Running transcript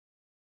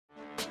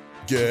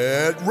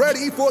Get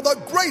ready for the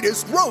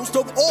greatest roast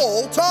of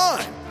all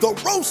time, the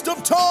Roast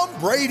of Tom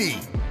Brady,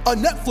 a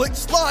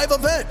Netflix live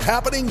event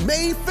happening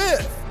May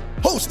 5th.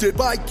 Hosted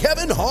by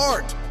Kevin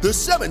Hart, the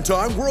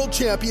 7-time world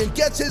champion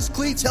gets his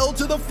cleats held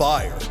to the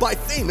fire by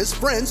famous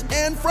friends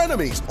and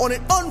frenemies on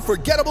an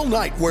unforgettable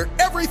night where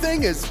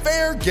everything is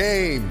fair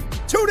game.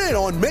 Tune in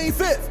on May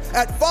 5th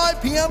at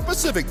 5 p.m.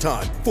 Pacific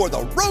time for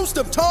the Roast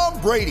of Tom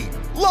Brady,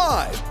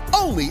 live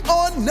only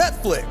on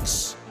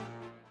Netflix.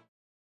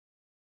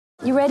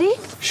 You ready?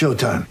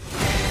 Showtime.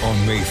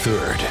 On May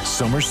 3rd,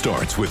 summer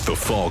starts with The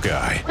Fall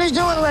Guy. Let's do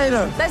it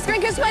later. Let's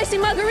drink a spicy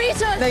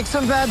margarita. Make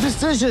some bad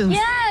decisions.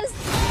 Yes!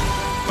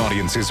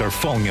 Audiences are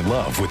falling in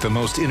love with the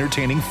most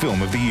entertaining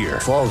film of the year.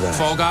 Fall Guy.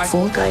 Fall Guy?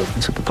 Fall guy.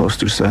 That's what the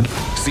poster said.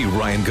 See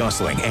Ryan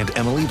Gosling and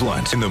Emily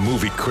Blunt in the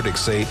movie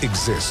critics say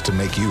exists to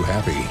make you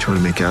happy. Trying to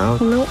make it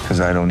out? Nope. Because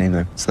I don't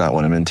either. It's not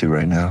what I'm into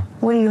right now.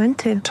 What are you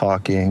into?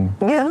 Talking.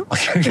 Yeah.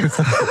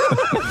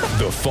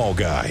 The Fall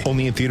Guy.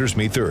 Only in theaters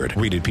May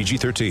 3rd. Rated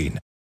PG-13.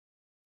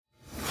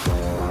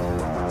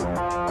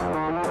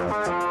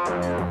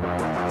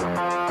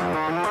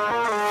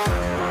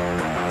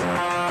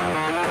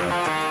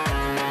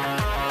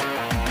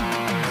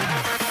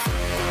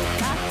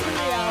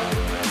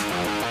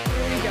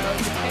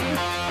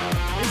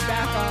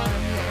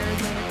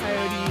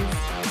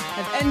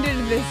 Ended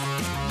this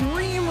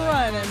dream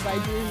run, and by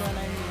dream run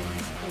I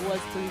mean it was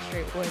 3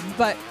 straight wins.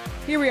 But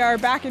here we are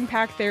back in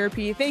Pack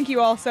Therapy. Thank you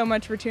all so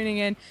much for tuning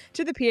in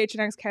to the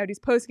PHNX Coyotes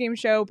postgame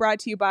show, brought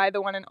to you by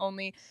the one and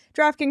only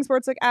DraftKings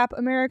Sportsbook app,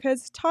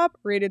 America's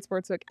top-rated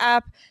sportsbook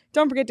app.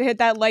 Don't forget to hit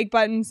that like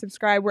button,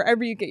 subscribe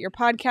wherever you get your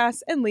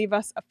podcasts, and leave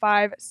us a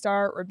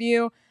 5-star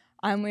review.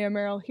 I'm Leah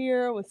Merrill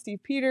here with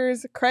Steve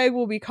Peters. Craig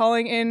will be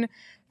calling in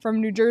from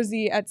New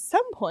Jersey at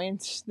some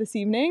point this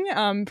evening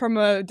from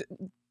a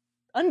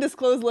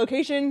undisclosed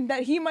location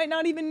that he might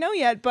not even know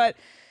yet. But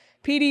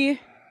PD,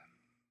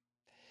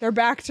 they're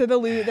back to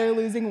their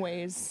losing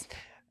ways.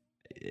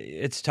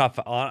 It's tough.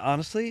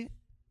 Honestly,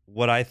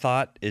 what I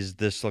thought is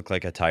this looked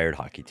like a tired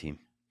hockey team.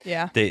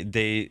 Yeah.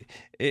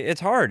 It's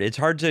hard. It's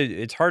hard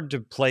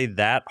to play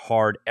that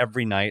hard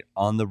every night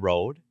on the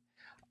road.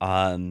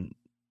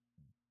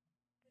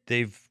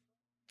 They've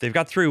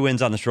got 3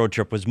 wins on this road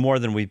trip, was more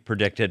than we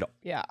predicted.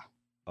 Yeah.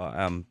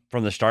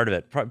 From the start of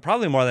it,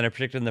 probably more than I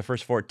predicted in the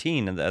first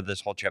 14 of this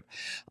whole trip.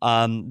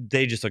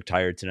 They just look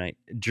tired tonight.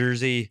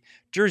 Jersey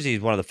is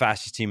one of the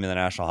fastest teams in the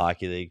National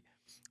Hockey League.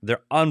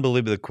 They're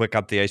unbelievably quick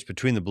up the ice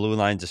between the blue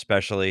lines,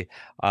 especially.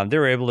 They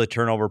were able to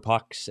turn over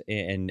pucks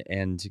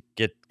and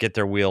get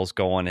their wheels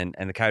going,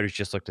 and the Coyotes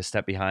just looked a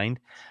step behind.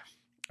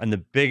 And the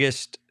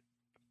biggest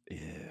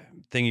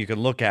thing you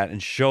can look at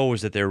and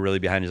shows that they're really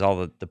behind is all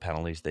the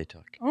penalties they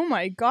took. Oh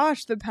my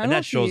gosh, the penalties. And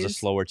that shows a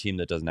slower team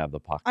that doesn't have the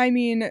puck. I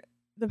mean,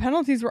 the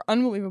penalties were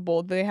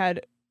unbelievable. They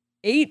had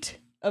 8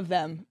 of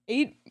them.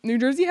 8. New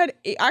Jersey had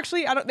 8.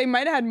 Actually, they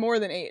might have had more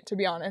than 8, to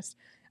be honest.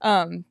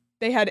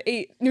 They had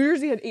 8. New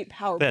Jersey had 8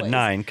 power plays. They had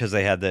 9 because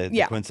they had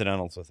the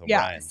coincidentals with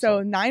O'Brien. Yeah,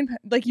 so 9.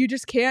 Like, you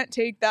just can't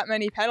take that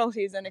many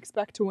penalties and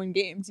expect to win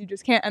games. You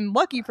just can't. And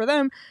lucky for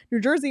them,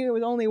 New Jersey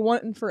was only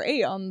 1 for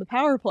 8 on the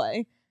power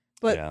play.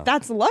 But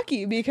that's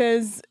lucky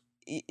because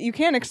you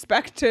can't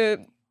expect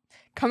to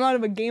come out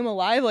of a game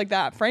alive like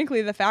that.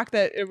 Frankly, the fact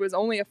that it was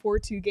only a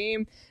 4-2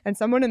 game, and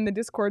someone in the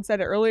Discord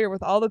said it earlier,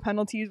 with all the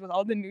penalties, with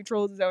all the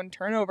neutral zone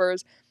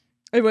turnovers,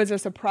 it was a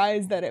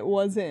surprise that it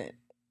wasn't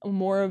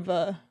more of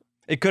a...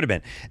 It could have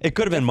been. It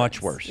could have been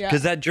much worse.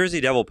 Because that Jersey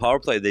Devil power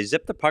play, they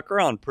zipped the puck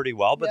around pretty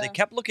well, but they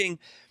kept looking...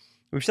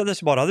 We've said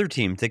this about other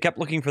teams. They kept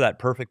looking for that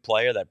perfect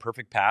play or that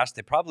perfect pass.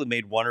 They probably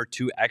made 1 or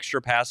 2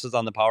 extra passes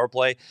on the power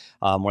play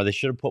where they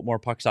should have put more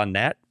pucks on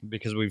net,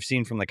 because we've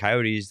seen from the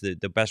Coyotes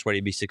the best way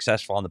to be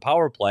successful on the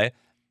power play is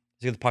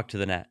to get the puck to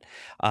the net.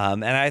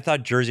 And I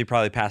thought Jersey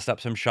probably passed up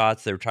some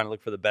shots. They were trying to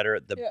look for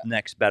the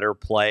next better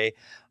play.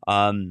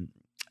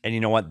 And you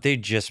know what? They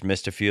just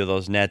missed a few of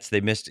those nets.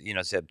 They missed, they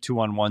had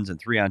 2-on-1s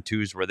and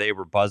 3-on-2s where they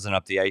were buzzing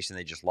up the ice and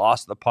they just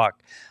lost the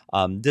puck.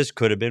 This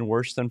could have been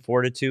worse than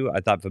 4-2. I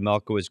thought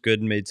Vejmelka was good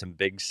and made some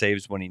big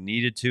saves when he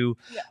needed to.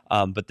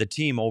 Yeah. But the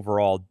team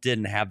overall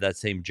didn't have that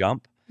same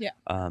jump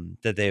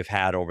that they've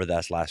had over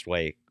this last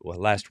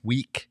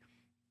week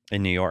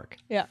in New York.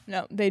 Yeah,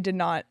 no, they did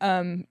not.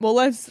 Well,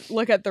 let's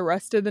look at the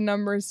rest of the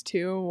numbers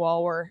too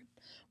while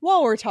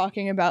we're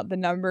talking about the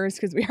numbers,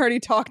 because we already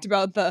talked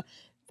about the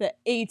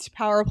 8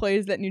 power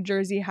plays that New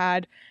Jersey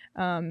had.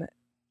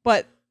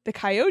 But the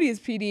Coyotes,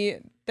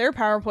 PD, their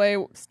power play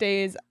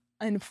stays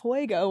in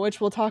fuego, which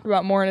we'll talk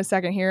about more in a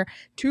second here.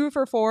 2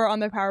 for 4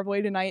 on the power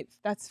play tonight.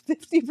 That's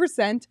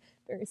 50%.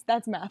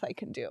 That's math I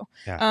can do.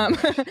 Yeah.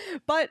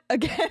 But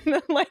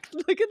again, like,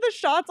 look at the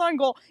shots on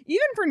goal.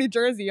 Even for New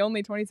Jersey,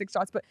 only 26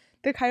 shots. But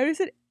the Coyotes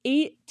had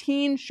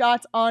 18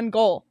 shots on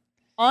goal.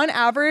 On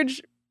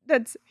average,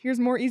 here's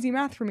more easy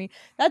math for me.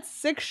 That's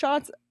 6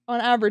 shots on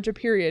average a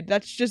period.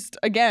 That's just,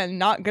 again,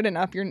 not good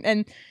enough.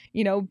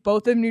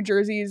 Both of New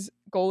Jersey's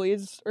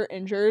goalies are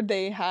injured.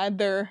 They had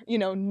their,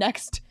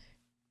 next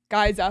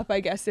guys up, I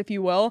guess, if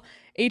you will.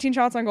 18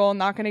 shots on goal,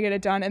 not going to get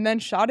it done. And then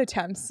shot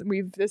attempts.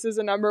 This is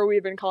a number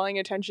we've been calling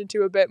attention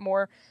to a bit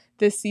more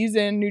this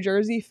season. New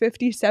Jersey,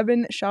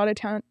 57 shot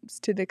attempts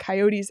to the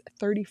Coyotes,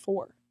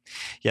 34.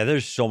 Yeah,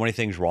 there's so many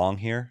things wrong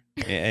here.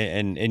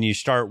 And you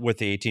start with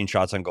the 18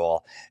 shots on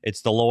goal.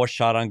 It's the lowest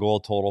shot on goal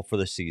total for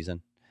the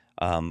season.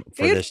 For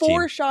they had this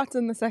 4 team. shots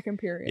in the second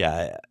period.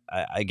 Yeah,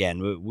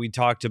 again, we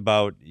talked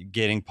about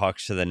getting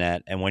pucks to the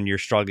net, and when you're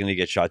struggling to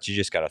get shots, you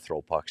just got to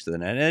throw pucks to the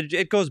net. And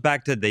it goes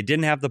back to they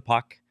didn't have the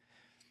puck.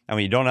 And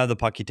when you don't have the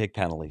puck, you take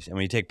penalties. And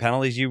when you take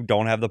penalties, you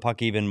don't have the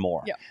puck even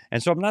more. Yeah.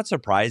 And so I'm not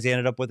surprised they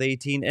ended up with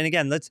 18. And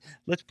again, let's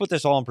put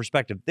this all in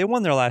perspective. They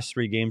won their last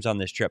 3 games on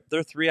this trip.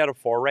 They're 3 out of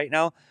 4 right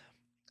now.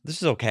 This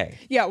is okay.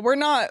 Yeah,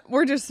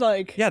 we're just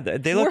like... Yeah,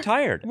 they look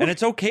tired, and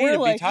it's okay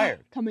to be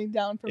tired. Coming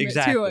down from it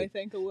too, I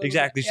think, a little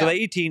Exactly. bit. So Yeah.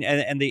 the 18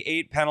 and the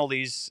 8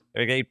 penalties,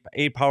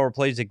 8 power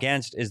plays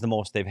against is the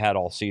most they've had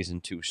all season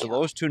too. So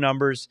those 2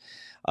 numbers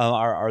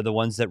are the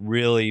ones that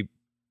really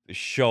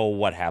show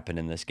what happened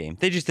in this game.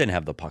 They just didn't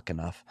have the puck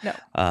enough. No.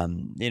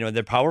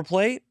 Their power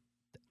play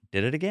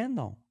did it again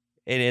though.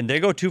 And they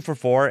go 2 for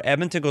 4.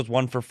 Edmonton goes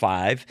 1 for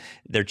 5.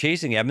 They're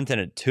chasing Edmonton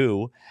at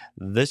 2.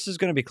 This is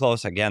going to be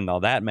close again, though.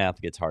 That math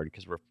gets hard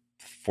because we're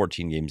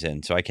 14 games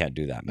in, so I can't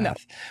do that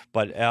math. No.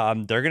 But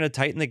they're going to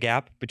tighten the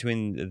gap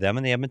between them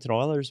and the Edmonton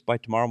Oilers by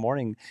tomorrow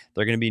morning.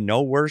 They're going to be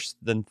no worse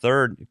than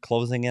 3rd,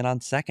 closing in on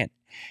 2nd.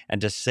 And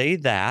to say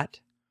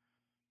that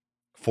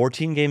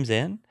 14 games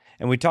in,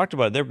 and we talked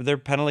about it, their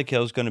penalty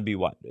kill is going to be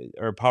what?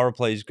 Or power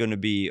play is going to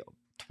be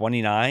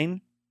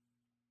 29%?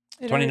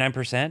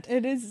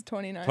 It is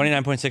 29.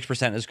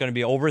 29.6% is going to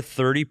be over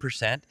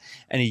 30%.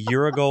 And a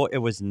year ago, it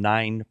was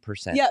 9%.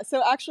 Yeah.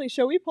 So actually,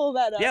 shall we pull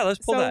that up? Yeah, let's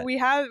pull that. So we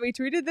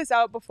tweeted this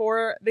out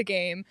before the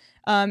game,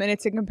 and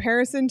it's a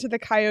comparison to the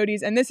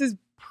Coyotes. And this is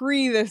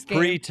this game.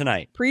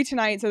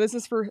 Pre-tonight. So this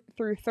is through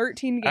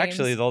 13 games.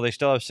 Actually, though, they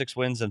still have 6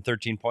 wins and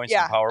 13 points.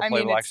 Yeah, The power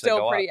play will it's actually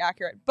still pretty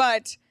accurate.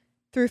 But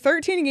through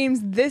 13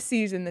 games this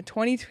season, the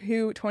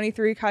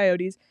 22-23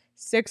 Coyotes,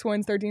 6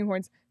 wins, 13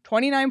 points.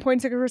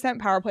 29.6%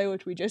 power play,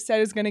 which we just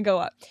said is going to go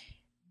up.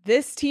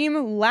 This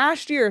team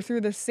last year,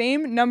 through the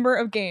same number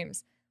of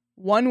games,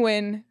 1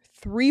 win,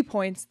 3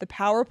 points. The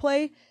power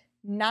play,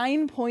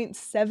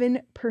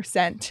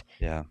 9.7%.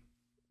 Yeah.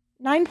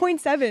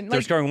 9.7.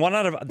 They're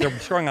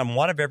scoring on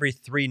 1 of every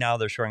 3 now.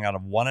 They're scoring out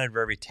of 1 out of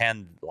every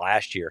 10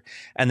 last year.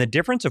 And the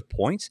difference of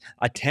points,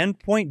 a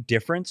 10-point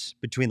difference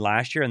between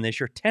last year and this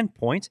year, 10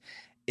 points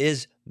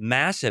is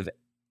massive.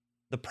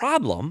 The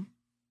problem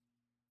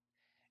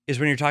is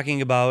when you're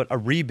talking about a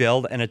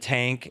rebuild and a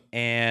tank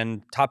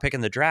and top pick in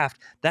the draft,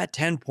 that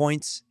 10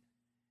 points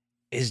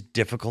is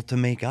difficult to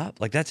make up.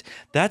 Like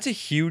that's a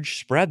huge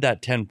spread,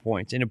 that 10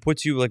 points. And it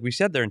puts you, like we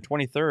said, they're in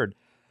 23rd.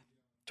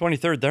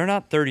 23rd, they're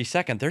not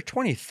 32nd, they're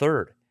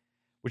 23rd,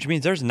 which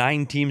means there's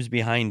 9 teams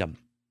behind them.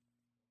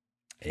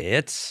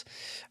 There's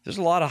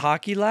a lot of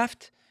hockey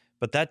left,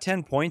 but that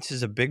 10 points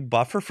is a big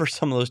buffer for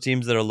some of those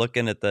teams that are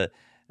looking at the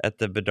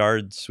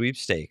Bedard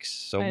sweepstakes.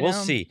 So we'll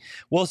see.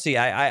 We'll see.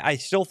 I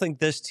still think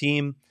this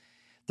team,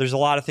 there's a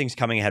lot of things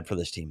coming ahead for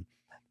this team.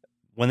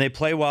 When they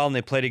play well and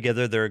they play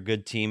together, they're a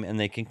good team and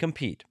they can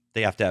compete.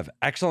 They have to have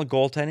excellent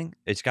goaltending.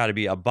 It's got to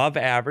be above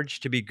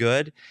average to be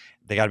good.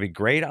 They got to be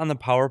great on the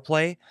power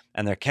play,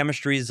 and their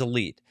chemistry is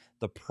elite.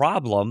 The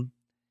problem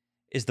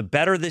is the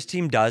better this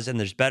team does and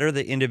the better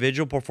the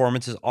individual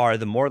performances are,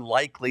 the more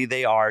likely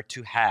they are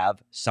to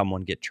have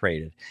someone get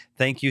traded.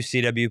 Thank you,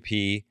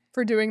 CWP.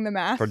 For doing the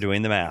math.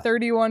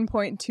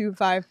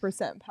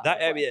 31.25% power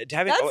play.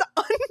 That's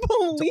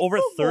unbelievable. Over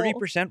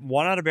 30%,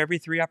 1 out of every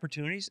 3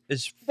 opportunities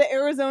is the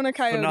Arizona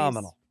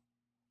Coyotes.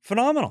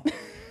 Phenomenal.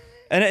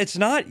 And it's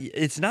not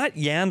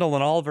Yandel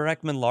and Oliver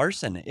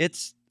Ekman-Larsson.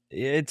 It's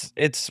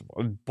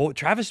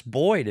Travis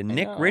Boyd and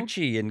Nick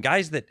Ritchie and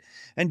guys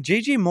and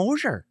JJ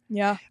Mosier.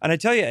 Yeah. And I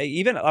tell you,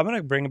 even I'm going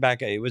to bring it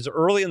back. It was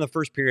early in the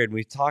first period.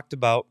 We talked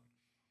about,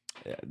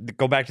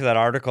 go back to that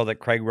article that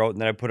Craig wrote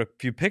and then I put a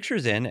few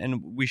pictures in,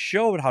 and we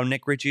showed how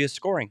Nick Ritchie is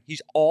scoring.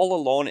 He's all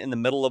alone in the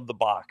middle of the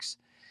box.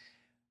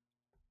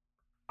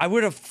 I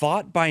would have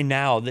thought by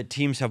now that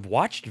teams have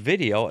watched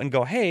video and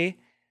go, hey,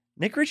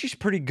 Nick Ritchie's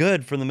pretty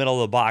good from the middle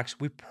of the box.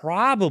 We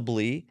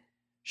probably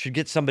should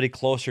get somebody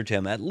closer to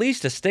him, at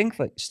least a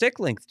stick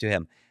length to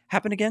him.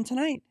 Happened again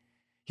tonight.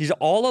 He's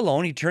all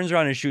alone. He turns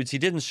around and shoots. He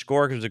didn't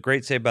score because it was a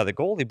great save by the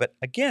goalie. But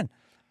again,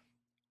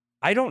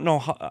 I don't know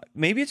how.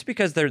 Maybe it's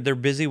because they're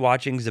busy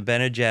watching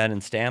Zibanejad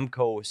and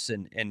Stamkos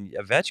and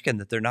Ovechkin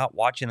that they're not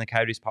watching the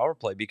Coyotes power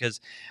play.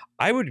 Because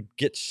I would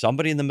get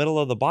somebody in the middle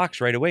of the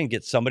box right away and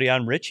get somebody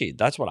on Ritchie.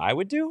 That's what I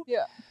would do.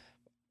 Yeah.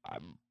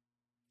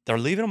 They're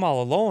leaving him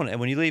all alone. And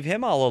when you leave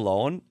him all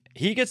alone,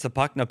 he gets the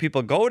puck. Now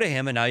people go to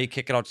him and now you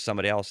kick it out to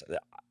somebody else.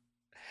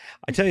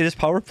 I tell you, this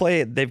power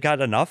play, they've got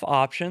enough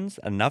options,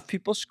 enough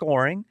people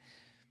scoring.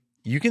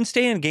 You can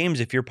stay in games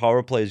if your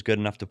power play is good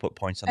enough to put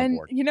points on the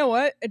board. And you know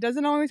what? It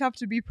doesn't always have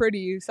to be pretty.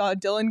 You saw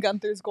Dylan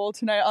Guenther's goal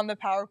tonight on the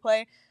power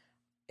play.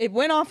 it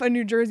went off a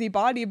New Jersey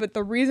body, but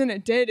the reason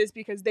it did is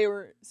because they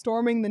were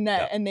storming the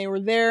net and they were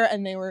there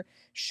and they were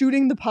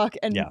shooting the puck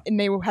and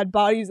they had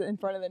bodies in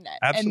front of the net.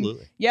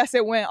 Absolutely. And yes,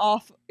 it went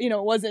off.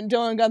 It wasn't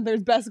Dylan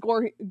Guenther's best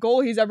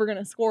goal he's ever going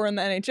to score in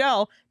the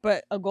NHL,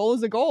 but a goal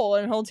is a goal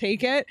and he'll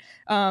take it.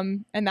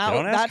 And that, they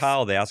don't ask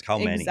how, they ask how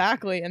many.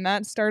 Exactly. And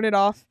that started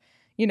off,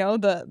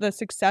 the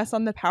success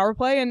on the power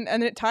play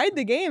and it tied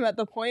the game at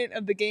the point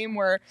of the game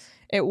where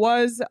it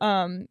was,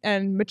 and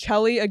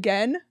Maccelli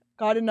again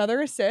got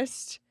another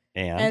assist.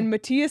 And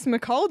Mattias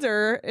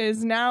McCalder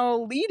is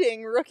now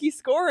leading rookie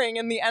scoring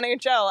in the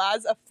NHL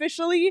as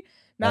officially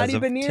Matty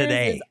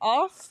Beniers is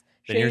off.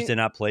 Beniers did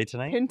not play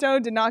tonight. Pinto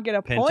did not get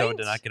a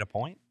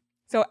point.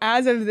 So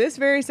as of this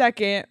very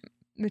second,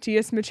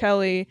 Mattias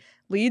Maccelli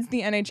leads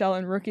the NHL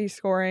in rookie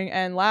scoring.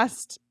 And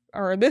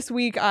this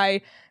week,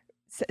 I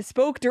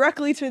spoke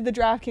directly to the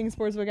DraftKings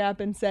Sportsbook app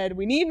and said,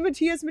 we need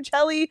Mattias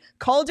Maccelli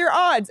Calder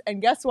odds.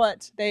 And guess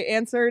what? They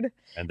answered.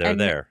 And they're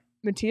there.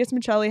 Mattias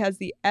Maccelli has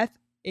the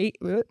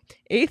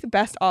eighth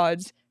best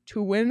odds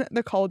to win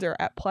the Calder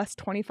at plus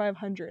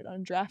 2,500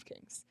 on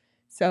DraftKings.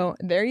 So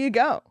there you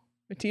go.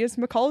 Mattias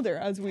McCalder,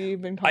 as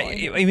we've been calling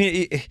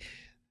him.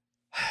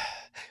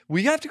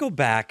 We have to go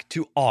back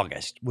to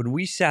August when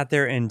we sat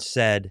there and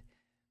said,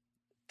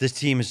 this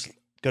team is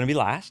going to be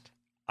last.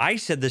 I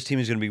said this team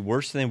is going to be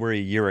worse than they were a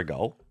year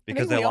ago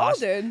because they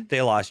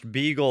lost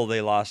Beagle,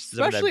 they lost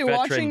especially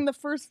watching the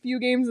first few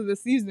games of the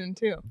season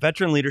too.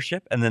 Veteran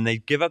leadership, and then they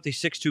give up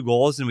these 6-2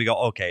 goals, and we go,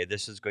 okay,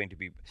 this is going to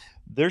be.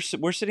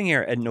 We're sitting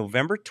here at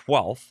November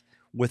 12th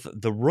with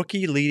the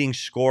rookie leading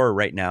scorer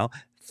right now,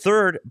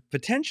 third,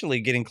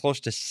 potentially getting close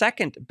to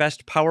second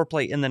best power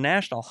play in the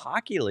National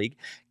Hockey League.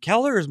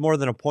 Keller is more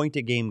than a point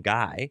a game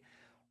guy.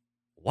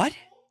 What?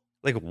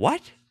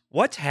 What?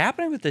 What's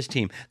happening with this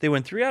team? They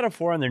went 3 out of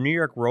 4 on their New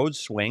York road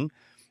swing.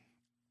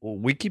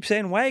 We keep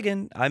saying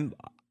wagon.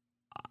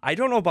 I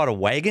don't know about a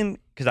wagon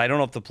because I don't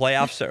know if the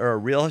playoffs are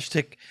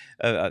realistic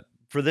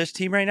for this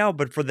team right now.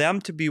 But for them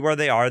to be where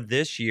they are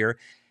this year,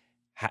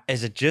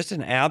 is it just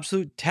an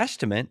absolute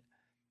testament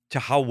to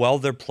how well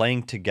they're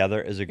playing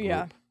together as a group?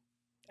 Yeah.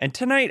 And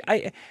tonight,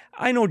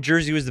 I know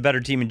Jersey was the better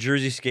team, and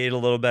Jersey skated a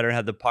little better,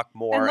 had the puck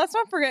more. And let's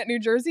not forget, New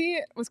Jersey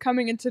was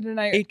coming into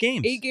tonight 8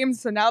 games. 8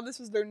 games. So now this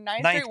was their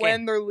ninth straight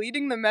win. They're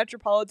leading the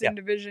Metropolitan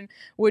Division,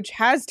 which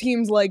has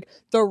teams like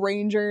the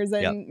Rangers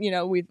and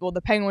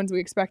the Penguins. We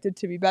expected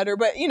to be better,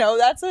 but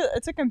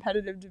it's a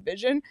competitive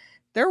division.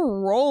 They're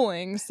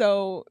rolling,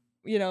 so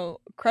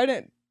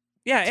credit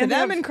to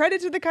them and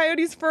credit to the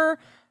Coyotes for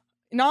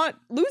not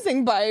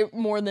losing by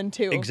more than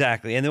 2.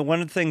 Exactly. And then one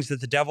of the things that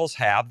the Devils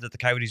have that the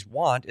Coyotes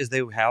want is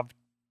they have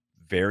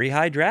very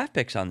high draft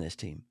picks on this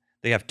team.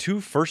 They have 2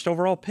 first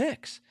overall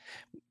picks.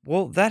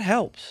 Well, that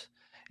helps.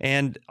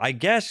 And I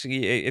guess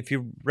if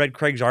you read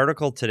Craig's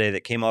article today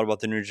that came out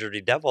about the New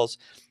Jersey Devils,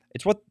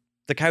 it's what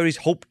the Coyotes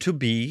hope to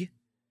be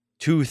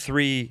 2,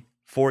 3,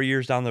 4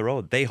 years down the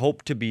road. They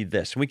hope to be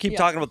this. And we keep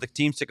talking about the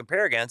teams to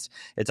compare against.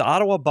 It's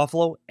Ottawa,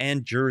 Buffalo,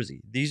 and Jersey.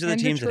 These are the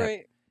teams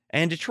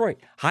and Detroit.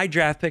 High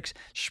draft picks,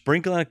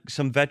 sprinkling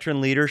some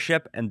veteran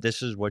leadership, and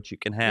this is what you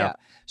can have. Yeah.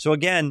 So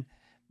again,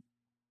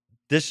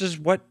 this is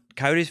what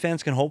Coyotes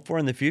fans can hope for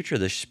in the future.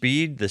 The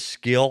speed, the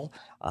skill.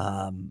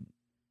 The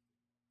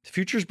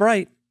future's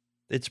bright.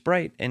 It's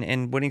bright.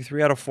 And winning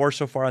 3 out of 4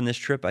 so far on this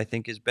trip, I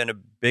think, has been a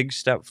big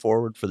step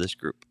forward for this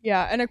group.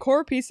 Yeah, and a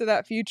core piece of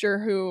that future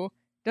who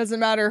doesn't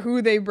matter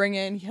who they bring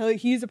in,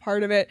 he's a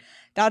part of it.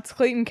 That's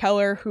Clayton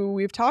Keller, who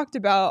we've talked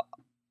about,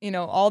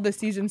 all this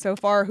season so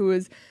far, who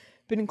is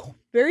been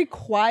very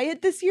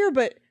quiet this year,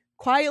 but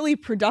quietly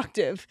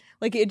productive.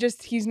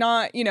 He's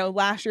not,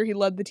 last year he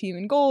led the team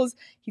in goals.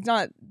 He's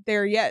not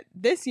there yet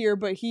this year,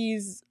 but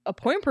he's a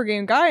point per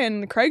game guy.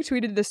 And Craig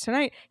tweeted this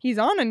tonight. He's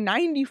on a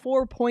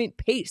 94-point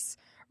pace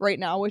right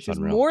now, which is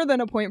more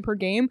than a point per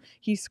game.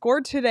 He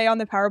scored today on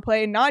the power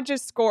play, not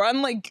just score,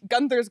 unlike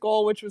Guenther's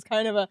goal, which was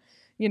kind of a,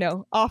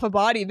 off a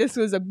body. This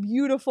was a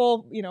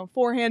beautiful,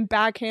 forehand,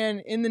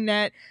 backhand in the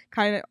net,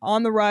 kind of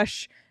on the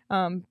rush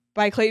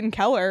by Clayton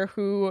Keller,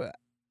 who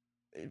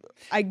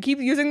I keep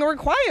using the word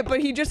quiet,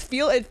 but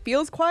it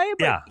feels quiet,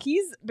 but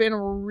he's been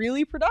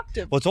really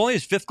productive. Well, it's only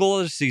his 5th goal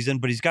of the season,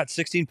 but he's got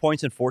 16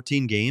 points in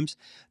 14 games.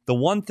 The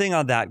one thing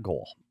on that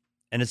goal,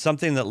 and it's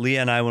something that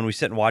Leah and I, when we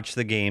sit and watch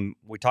the game,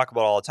 we talk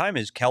about all the time,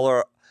 is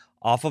Keller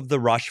off of the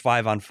rush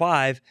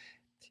 5-on-5,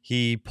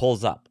 he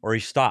pulls up or he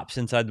stops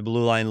inside the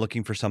blue line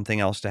looking for something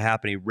else to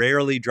happen. He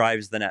rarely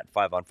drives the net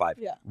 5-on-5.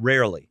 Yeah.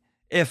 Rarely,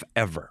 if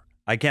ever.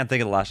 I can't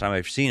think of the last time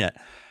I've seen it.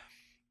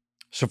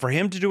 So for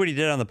him to do what he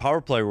did on the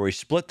power play where he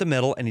split the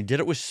middle and he did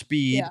it with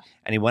speed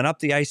and he went up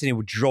the ice and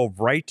he drove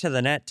right to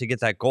the net to get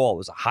that goal. It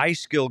was a high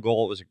skill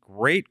goal. It was a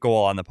great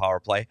goal on the power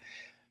play.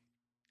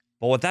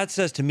 But what that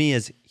says to me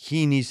is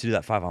he needs to do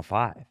that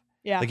 5-on-5.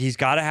 Yeah. He's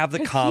got to have the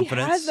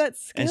confidence. He has that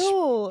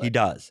skill. He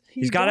does.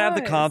 He's got to have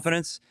the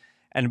confidence.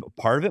 And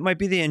part of it might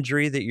be the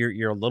injury that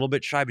you're a little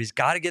bit shy, but he's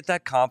got to get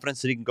that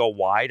confidence that he can go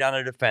wide on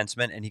a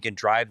defenseman and he can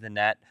drive the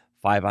net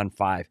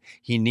 5-on-5.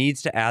 He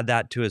needs to add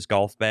that to his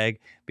golf bag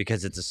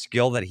because it's a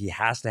skill that he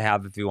has to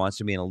have if he wants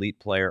to be an elite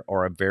player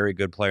or a very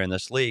good player in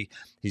this league.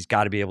 He's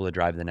got to be able to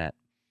drive the net.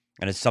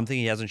 And it's something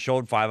he hasn't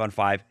showed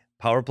 5-on-5.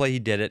 Power play, he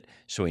did it,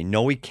 so we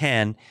know he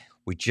can.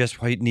 We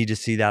just need to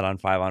see that on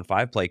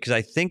 5-on-5 play because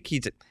I think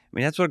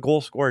that's what a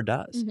goal scorer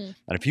does. Mm-hmm.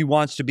 And if he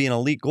wants to be an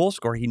elite goal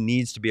scorer, he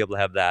needs to be able to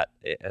have that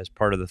as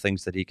part of the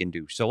things that he can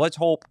do. So let's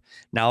hope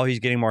now he's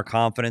getting more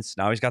confidence.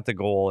 Now he's got the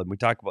goal. And we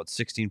talk about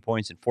 16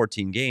 points in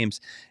 14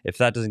 games. If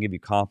that doesn't give you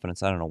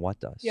confidence, I don't know what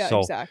does. Yeah, so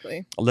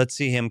exactly. Let's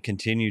see him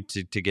continue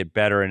to get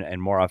better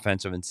and more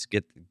offensive and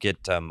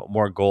get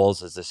more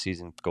goals as the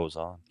season goes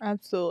on.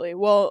 Absolutely.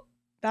 Well,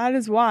 that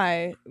is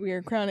why we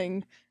are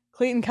crowning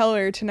Clayton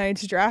Keller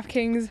tonight's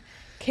DraftKings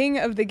king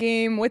of the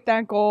game with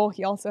that goal.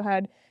 He also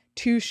had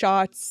 2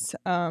 shots,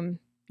 kept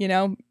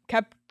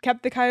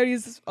the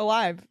Coyotes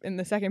alive in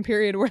the second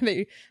period where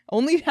they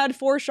only had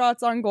 4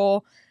 shots on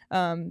goal,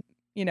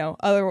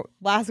 other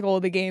last goal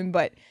of the game.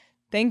 But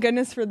thank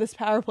goodness for this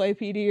power play,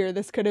 PD, or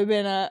this could have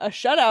been a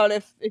shutout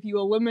if you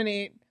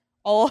eliminate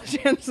all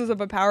chances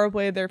of a power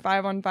play. Their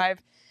 5-on-5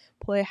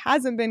 play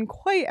hasn't been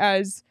quite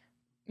as,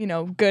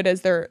 good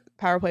as their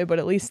power play, but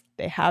at least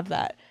they have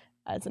that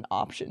as an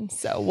option.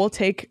 So we'll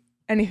take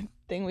anything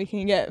we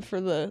can get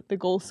for the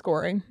goal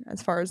scoring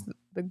as far as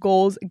the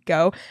goals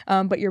go.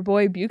 But your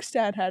boy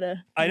Bjugstad had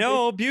I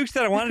know,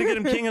 Bjugstad. I wanted to get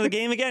him king of the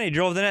game again. He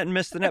drove the net and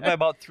missed the net by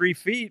about 3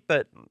 feet,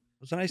 but it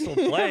was a nice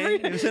little play.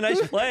 It was a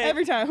nice play.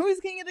 Every time. Who's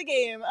king of the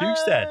game?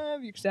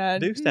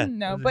 Bjugstad.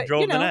 No, but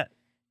drove the net.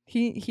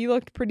 He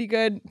looked pretty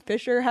good.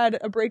 Fisher had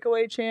a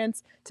breakaway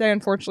chance. Today,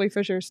 unfortunately,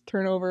 Fisher's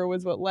turnover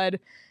was what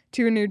led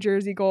to a New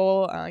Jersey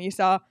goal. You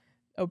saw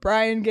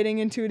O'Brien getting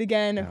into it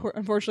again. Yeah.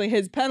 Unfortunately,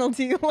 his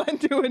penalty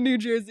led to a New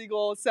Jersey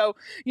goal. So,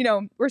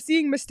 we're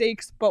seeing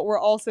mistakes, but we're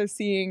also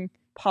seeing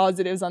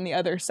positives on the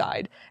other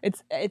side.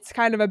 It's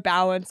kind of a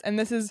balance. And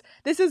this is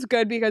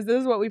good because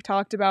this is what we've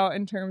talked about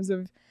in terms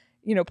of,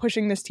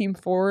 pushing this team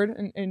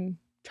forward in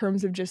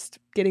terms of just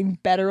getting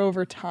better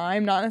over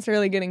time, not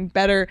necessarily getting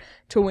better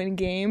to win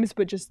games,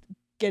 but just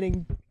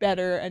getting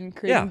better and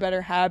creating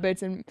better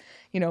habits and,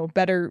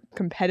 better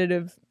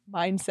competitive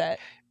mindset.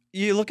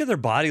 You look at their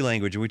body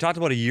language, and we talked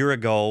about a year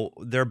ago,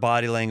 their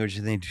body language,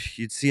 and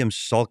you'd see them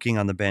sulking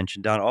on the bench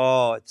and down,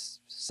 it's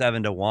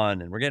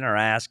 7-1, and we're getting our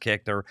ass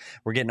kicked, or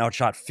we're getting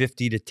outshot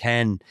 50-10,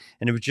 and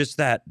it was just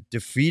that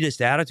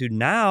defeatist attitude.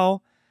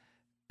 Now,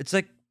 it's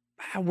like,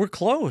 we're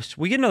close.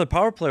 We get another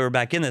power play, we're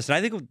back in this, and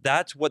I think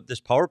that's what this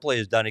power play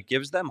has done. It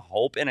gives them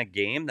hope in a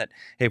game that,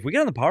 hey, if we get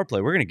on the power play,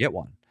 we're going to get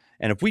one,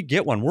 and if we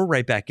get one, we're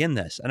right back in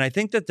this. And I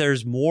think that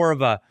there's more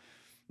of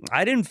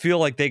I didn't feel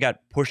like they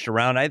got pushed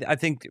around. I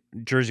think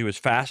Jersey was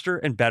faster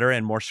and better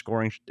and more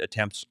scoring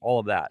attempts, all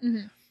of that.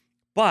 Mm-hmm.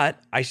 But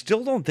I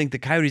still don't think the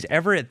Coyotes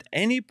ever at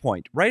any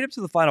point, right up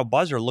to the final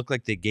buzzer, looked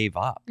like they gave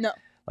up. No.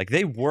 Like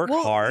they worked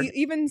hard. You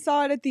even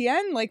saw it at the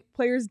end, like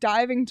players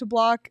diving to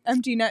block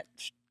empty net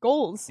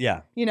goals.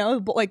 Yeah.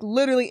 Like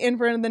literally in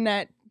front of the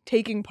net,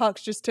 taking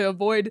pucks just to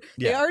avoid.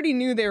 Yeah. They already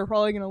knew they were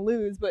probably going to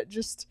lose, but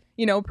just,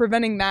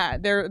 preventing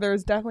that.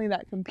 There's definitely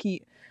that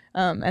compete.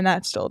 And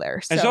that's still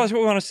there. So. And so that's what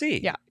we want to see.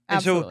 Yeah,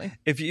 absolutely.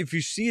 And so if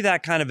you see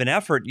that kind of an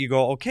effort, you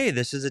go, okay,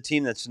 this is a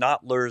team that's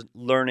not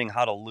learning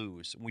how to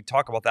lose. We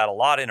talk about that a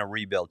lot in a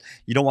rebuild.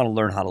 You don't want to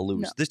learn how to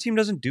lose. No. This team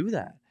doesn't do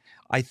that.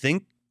 I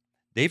think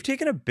they've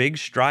taken a big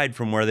stride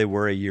from where they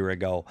were a year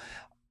ago.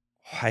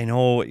 I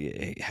know,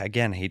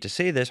 again, hate to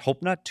say this,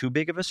 hope not too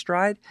big of a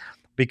stride,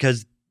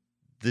 because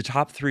the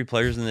top 3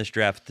 players in this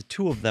draft, the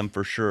 2 of them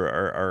for sure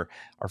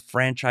are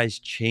franchise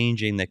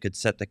changing that could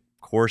set the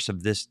course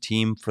of this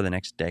team for the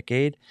next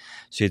decade.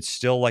 So you'd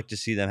still like to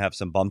see them have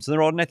some bumps in the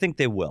road, and I think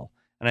they will.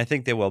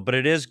 But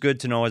it is good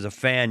to know as a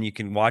fan, you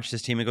can watch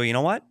this team and go, you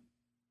know what?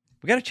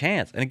 We got a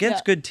chance. And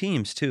against good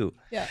teams too.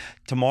 Yeah.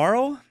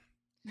 Tomorrow,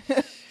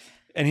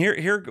 and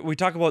here we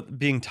talk about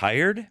being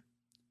tired.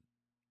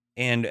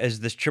 And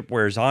as this trip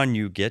wears on,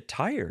 you get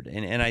tired.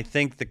 And I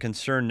think the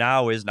concern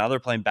now is now they're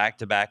playing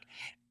back-to-back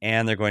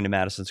and they're going to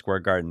Madison Square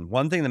Garden.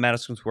 One thing the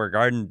Madison Square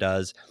Garden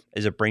does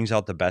is it brings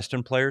out the best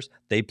in players.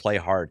 They play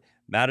hard.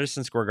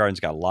 Madison Square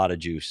Garden's got a lot of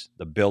juice.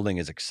 The building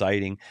is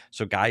exciting.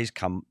 So guys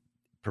come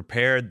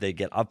prepared. They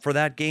get up for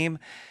that game.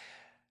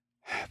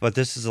 But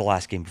this is the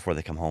last game before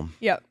they come home.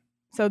 Yep.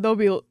 So they'll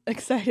be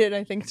excited,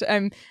 I think.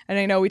 And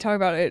I know we talk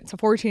about it. It's a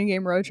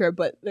 14-game road trip,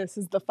 but this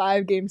is the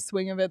 5-game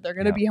swing of it. They're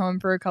going to be home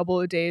for a couple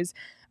of days.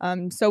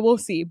 So we'll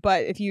see.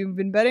 But if you've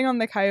been betting on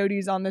the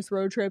Coyotes on this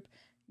road trip,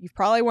 you've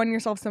probably won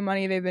yourself some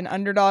money. They've been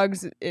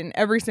underdogs in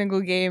every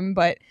single game,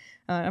 but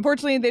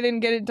unfortunately they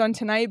didn't get it done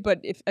tonight. But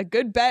if a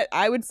good bet,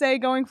 I would say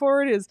going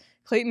forward, is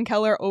Clayton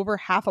Keller over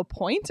half a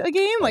point a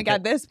game. Like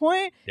at this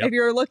point, if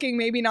you're looking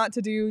maybe not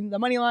to do the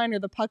money line or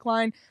the puck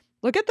line,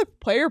 look at the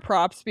player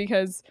props,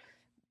 because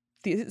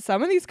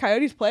some of these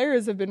Coyotes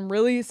players have been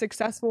really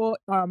successful.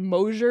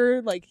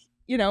 Mosier,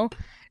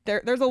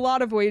 there's a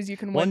lot of ways you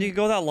can win. Well, and you can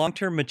go that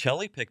long-term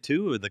Michelli pick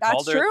too.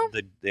 That's true.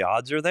 The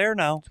odds are there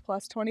now.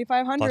 Plus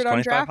 2,500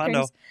 on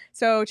DraftKings.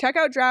 So check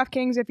out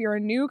DraftKings if you're a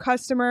new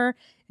customer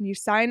and you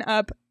sign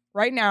up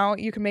Right now,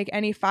 you can make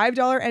any $5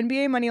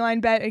 NBA moneyline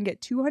bet and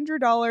get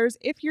 $200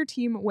 if your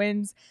team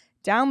wins.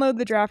 Download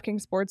the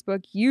DraftKings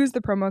Sportsbook. Use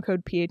the promo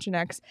code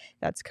PHNX.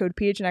 That's code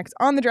PHNX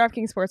on the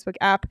DraftKings Sportsbook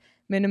app.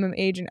 Minimum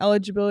age and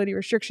eligibility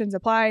restrictions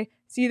apply.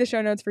 See the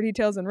show notes for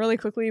details. And really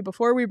quickly,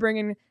 before we bring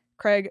in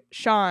Craig,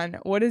 Sean,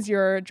 what is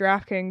your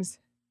DraftKings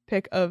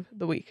pick of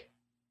the week?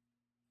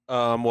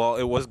 Well,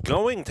 it was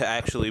going to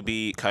actually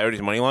be Coyotes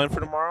money line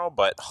for tomorrow,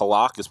 but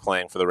Halak is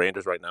playing for the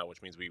Rangers right now,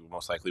 which means we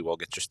most likely will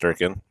get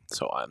Shesterkin.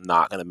 So I'm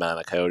not going to bet on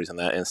the Coyotes in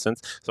that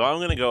instance. So I'm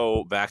going to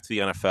go back to the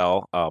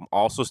NFL.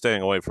 Also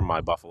staying away from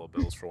my Buffalo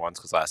Bills for once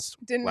because last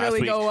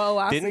really week go well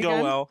last didn't weekend.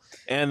 go well,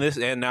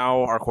 and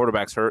now our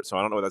quarterback's hurt, so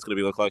I don't know what that's going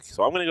to look like.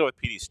 So I'm going to go with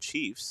PD's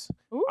Chiefs.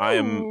 Ooh.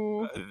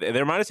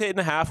 They're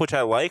 -8.5, which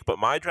I like, but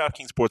my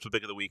DraftKings Sportsbook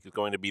pick of the week is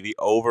going to be the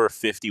over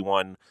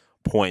 51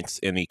 points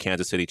in the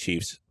Kansas City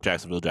Chiefs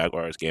Jacksonville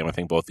Jaguars game. I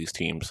think both these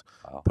teams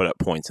put up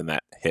points, and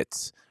that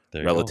hits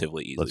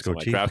relatively easily. Let's go, so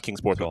my Chiefs.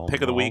 DraftKings Sportsbook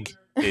pick of the week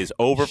is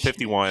over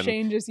 51.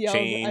 Shane just yelled,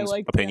 I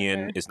like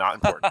opinion is not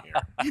important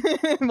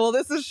here. Well,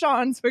 this is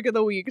Sean's pick of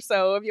the week.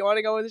 So if you want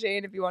to go with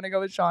Shane, if you want to go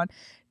with Sean,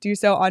 do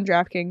so on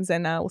DraftKings,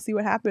 and we'll see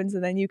what happens.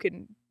 And then you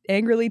can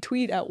angrily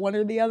tweet at one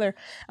or the other.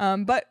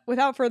 But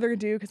without further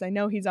ado, because I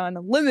know he's on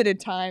limited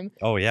time.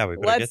 Oh, yeah, we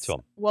better get to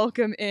him.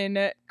 Welcome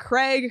in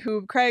Craig,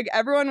 Craig,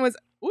 everyone was,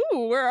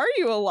 ooh, where are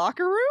you? A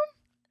locker room?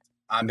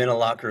 I'm in a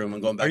locker room.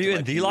 I'm going back Are to you my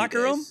in the PE locker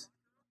days. room?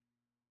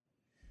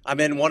 I'm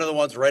in one of the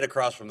ones right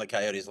across from the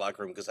Coyotes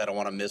locker room because I don't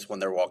want to miss when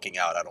they're walking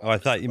out. I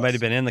thought you might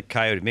have been in the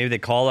Coyote. Maybe they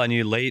called on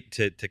you late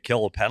to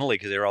kill a penalty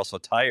because they were all so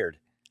tired.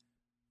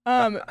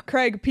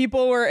 Craig,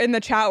 people were in the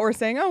chat were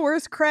saying, oh,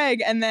 where's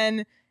Craig? And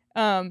then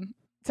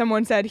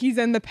someone said he's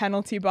in the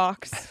penalty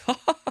box.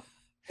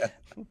 That's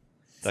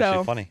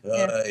actually funny.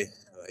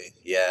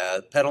 Yeah,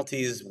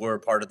 penalties were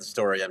part of the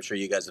story. I'm sure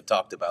you guys have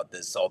talked about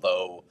this,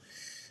 although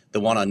the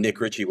one on Nick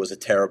Ritchie was a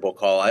terrible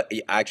call. I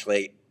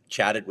actually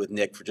chatted with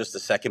Nick for just a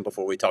second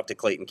before we talked to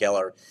Clayton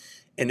Keller,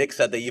 and Nick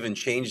said they even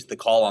changed the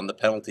call on the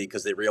penalty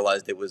because they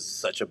realized it was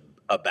such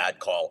a bad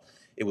call.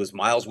 It was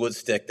Miles Wood's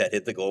stick that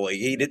hit the goalie.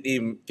 He didn't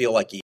even feel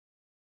like he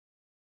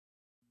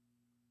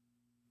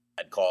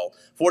had call.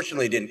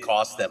 Fortunately, it didn't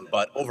cost them,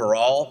 but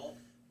overall,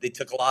 they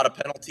took a lot of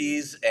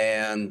penalties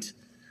and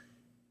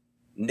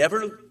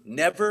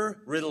never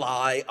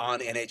rely on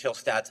NHL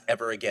stats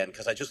ever again,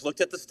 because I just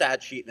looked at the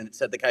stat sheet and it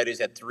said the Coyotes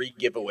had 3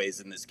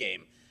 giveaways in this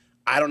game.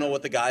 I don't know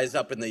what the guys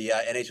up in the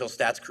NHL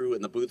stats crew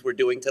in the booth were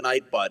doing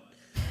tonight, but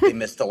they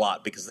missed a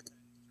lot because they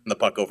turned the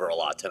puck over a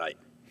lot tonight.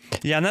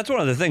 Yeah, and that's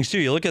one of the things too.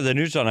 You look at the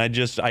news zone. I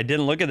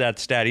didn't look at that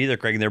stat either,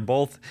 Craig. And they're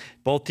both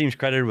teams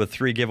credited with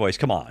 3 giveaways.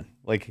 Come on,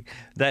 like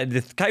that.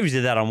 The Coyotes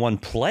did that on one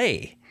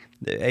play,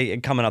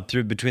 coming up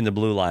through between the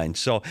blue lines.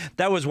 So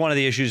that was one of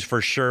the issues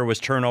for sure. Was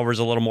turnovers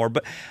a little more,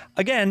 but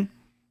again,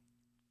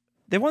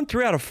 they won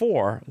 3 out of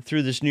 4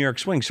 through this New York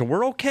swing. So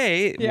we're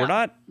okay. Yeah. We're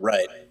not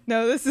right.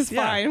 No, this is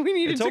fine. We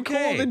needed to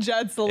cool the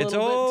Jets a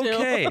little bit too. It's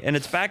okay, and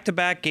it's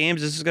back-to-back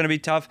games. This is going to be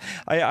tough.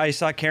 I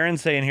saw Karen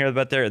saying here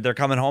that they're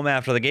coming home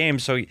after the game,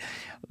 so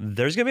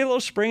there's going to be a little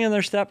spring in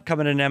their step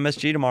coming in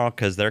MSG tomorrow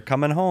because they're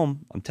coming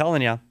home. I'm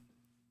telling you.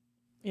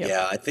 Yep.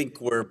 Yeah, I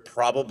think we're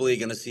probably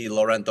going to see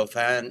Laurent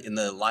Dauphin in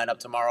the lineup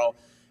tomorrow.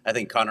 I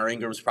think Connor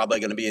Ingram's probably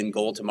going to be in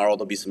goal tomorrow.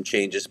 There'll be some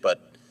changes,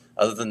 but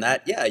other than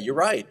that, yeah, you're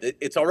right.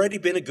 It's already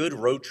been a good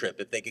road trip.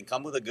 If they can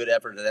come with a good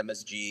effort at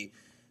MSG,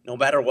 no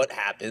matter what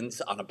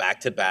happens on a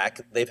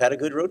back-to-back, they've had a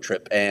good road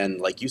trip. And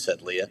like you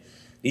said, Leah,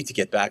 need to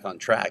get back on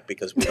track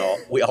because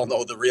we all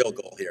know the real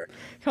goal here.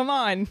 Come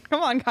on,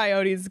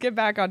 Coyotes, get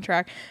back on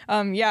track.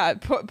 Yeah,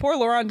 poor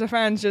Laurent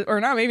Dauphin,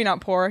 not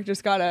poor,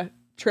 just got a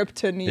trip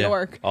to New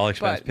York. All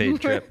expense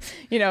paid trip.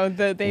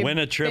 They win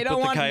a trip with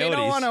the Coyotes. They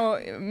don't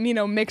want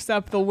to, mix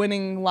up the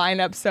winning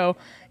lineup. So,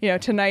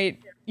 tonight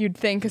you'd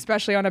think,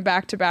 especially on a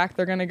back-to-back,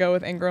 they're going to go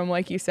with Ingram,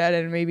 like you said,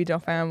 and maybe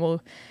Dauphin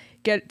will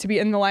get to be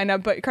in the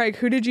lineup. But Craig,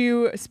 who did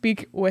you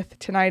speak with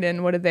tonight,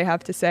 and what did they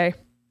have to say?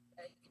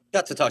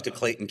 Got to talk to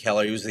Clayton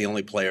Keller. He was the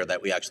only player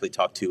that we actually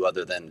talked to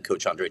other than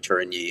Coach Andre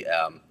Tourigny.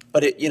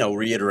 But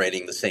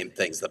reiterating the same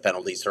things. The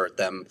penalties hurt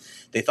them.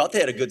 They thought they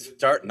had a good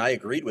start, and I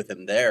agreed with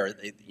him there.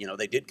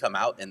 They did come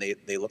out and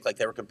they looked like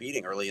they were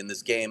competing early in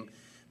this game.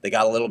 They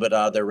got a little bit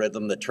out of their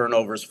rhythm. The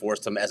turnovers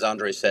forced them, as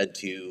Andre said,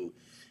 to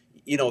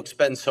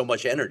expend so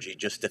much energy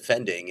just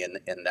defending,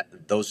 and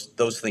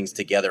those things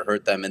together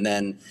hurt them. And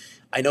then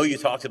I know you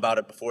talked about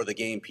it before the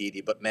game,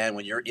 Petey, but man,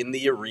 when you're in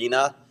the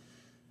arena,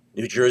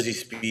 New Jersey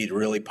speed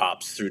really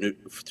pops through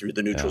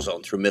the neutral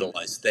zone, through middle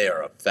ice. They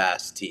are a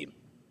fast team.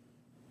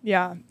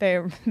 Yeah,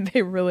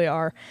 they really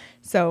are.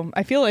 So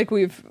I feel like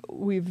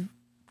we've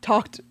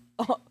talked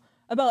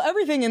about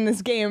everything in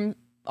this game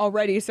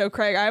already. So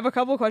Craig, I have a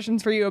couple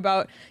questions for you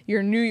about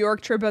your New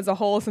York trip as a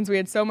whole, since we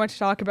had so much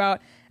talk about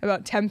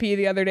Tempe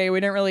the other day. We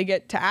didn't really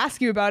get to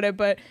ask you about it,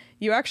 but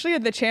you actually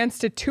had the chance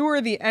to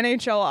tour the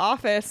NHL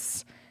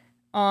office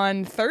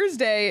on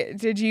Thursday.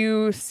 Did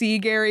you see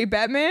Gary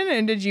Bettman,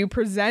 and did you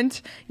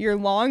present your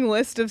long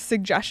list of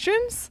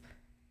suggestions?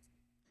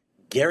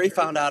 Gary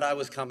found out I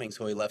was coming,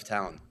 so he left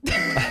town.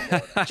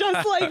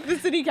 Just like the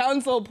city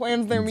council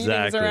plans their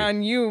meetings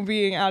around you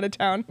being out of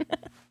town.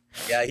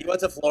 Yeah, he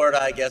went to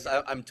Florida, I guess.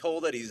 I'm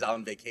told that he's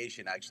on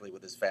vacation, actually,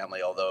 with his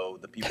family, although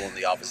the people in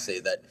the office say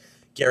that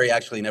Gary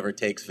actually never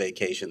takes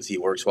vacations. He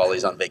works while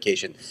he's on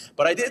vacation.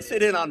 But I did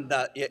sit in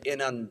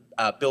on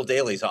Bill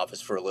Daley's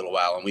office for a little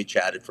while, and we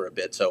chatted for a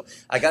bit. So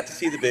I got to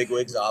see the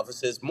bigwigs'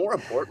 offices. More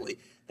importantly,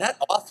 that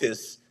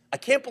office, I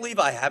can't believe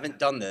I haven't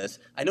done this.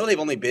 I know they've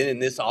only been in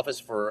this office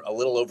for a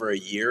little over a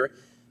year,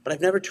 but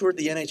I've never toured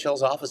the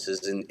NHL's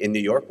offices in New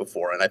York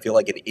before, and I feel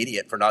like an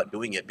idiot for not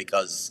doing it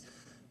because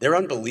they're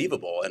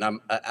unbelievable.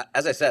 And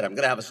as I said, I'm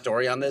going to have a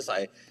story on this.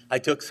 I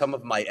took some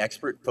of my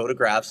expert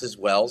photographs as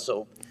well,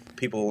 so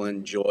people will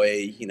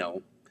enjoy,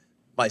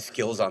 my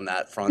skills on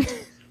that front.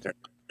 They're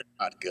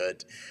not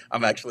good.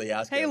 I'm actually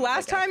asking. Hey,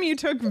 last time you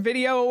took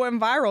video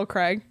went viral,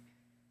 Craig.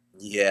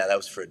 Yeah, that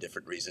was for a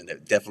different reason.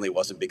 It definitely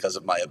wasn't because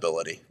of my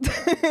ability.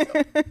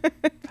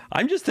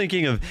 I'm just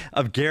thinking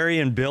of Gary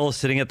and Bill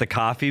sitting at the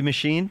coffee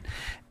machine,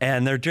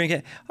 and they're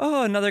drinking.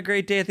 Oh, another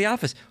great day at the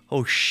office.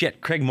 Oh,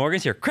 shit, Craig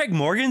Morgan's here. Craig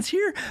Morgan's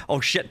here?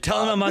 Oh, shit,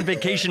 tell him I'm on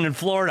vacation in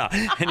Florida.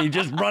 And he's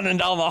just running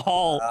down the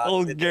hall.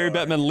 Gary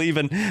Bettman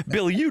leaving.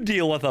 Bill, you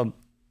deal with him.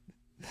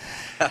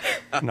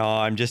 No,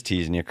 I'm just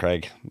teasing you,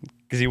 Craig.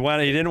 Because he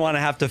didn't want to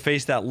have to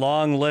face that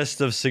long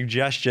list of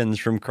suggestions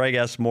from Craig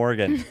S.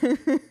 Morgan.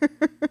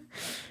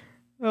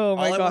 Oh,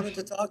 my gosh. All I wanted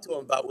to talk to him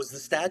about was the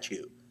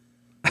statue.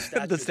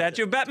 The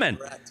statue of Bettman.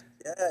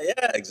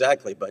 Yeah,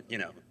 exactly. But,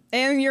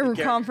 And your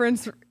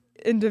conference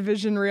and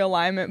division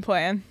realignment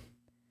plan.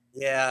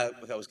 Yeah,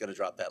 I was going to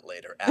drop that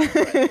later. After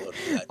I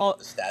looked at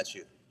the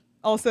statue.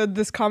 Also,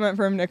 this comment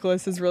from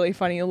Nicholas is really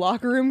funny.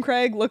 Locker room,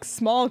 Craig, looks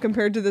small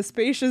compared to the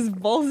spacious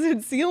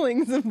vaulted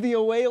ceilings of the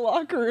away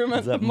locker room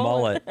at the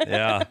mullet.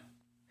 Yeah.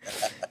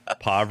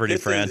 Poverty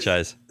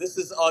franchise. This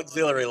is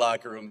auxiliary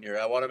locker room here.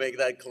 I want to make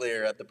that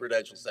clear at the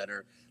Prudential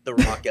Center, the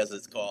Rock as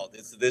it's called.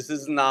 This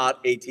is not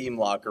a team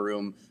locker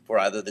room for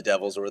either the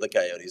Devils or the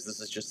Coyotes. This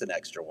is just an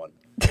extra one.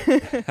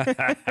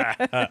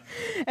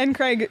 And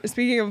Craig,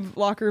 speaking of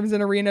locker rooms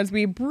and arenas,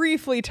 we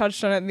briefly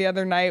touched on it the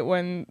other night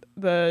when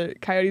the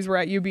Coyotes were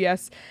at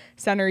UBS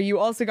Center. You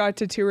also got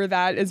to tour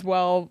that as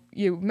well.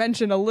 You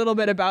mentioned a little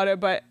bit about it,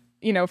 but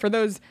for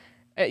those,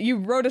 you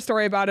wrote a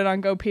story about it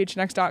on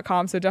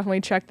gophnx.com, so definitely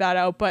check that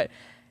out. But,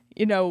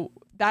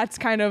 that's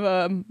kind of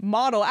a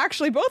model.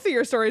 Actually, both of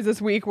your stories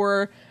this week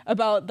were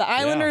about the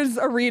Islanders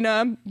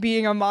arena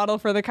being a model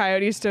for the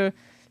Coyotes to,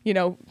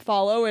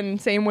 follow,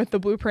 and same with the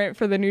blueprint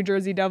for the New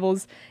Jersey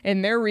Devils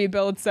in their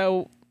rebuild.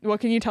 So what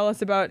can you tell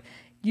us about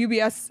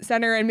UBS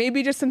Center and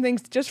maybe just some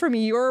things just from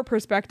your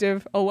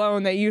perspective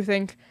alone that you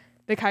think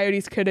the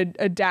Coyotes could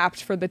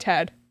adapt for the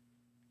TED?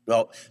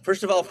 Well,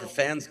 first of all, for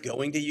fans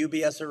going to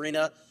UBS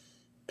Arena,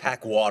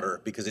 pack water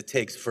because it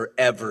takes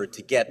forever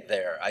to get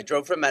there. I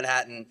drove from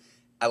Manhattan.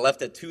 I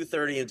left at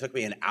 2:30 and it took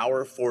me an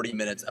hour, 40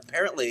 minutes.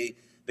 Apparently,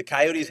 the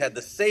Coyotes had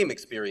the same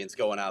experience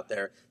going out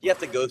there. You have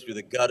to go through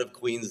the gut of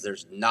Queens.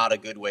 There's not a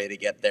good way to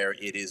get there.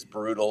 It is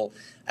brutal.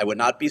 I would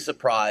not be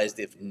surprised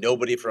if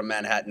nobody from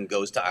Manhattan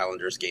goes to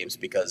Islanders games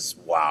because,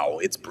 wow,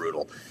 it's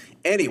brutal.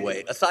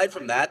 Anyway, aside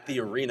from that, the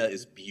arena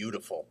is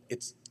beautiful.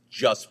 It's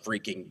just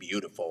freaking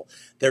beautiful.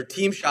 Their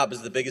team shop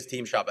is the biggest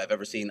team shop I've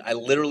ever seen. I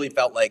literally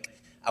felt like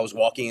I was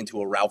walking into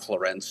a Ralph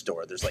Lauren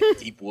store. There's like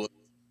deep wood,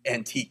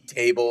 antique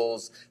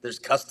tables. There's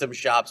custom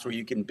shops where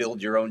you can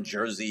build your own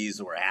jerseys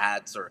or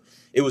hats.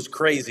 It was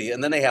crazy.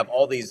 And then they have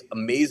all these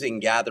amazing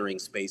gathering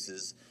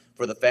spaces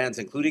for the fans,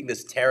 including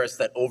this terrace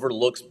that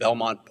overlooks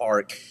Belmont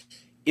Park.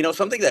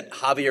 Something that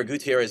Javier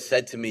Gutierrez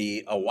said to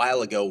me a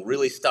while ago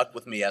really stuck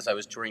with me as I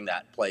was touring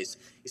that place.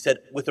 He said,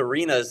 with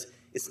arenas,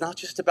 it's not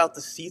just about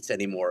the seats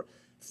anymore.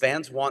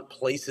 Fans want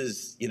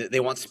places, they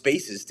want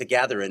spaces to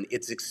gather in.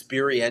 It's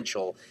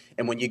experiential.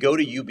 And when you go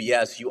to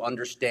UBS, you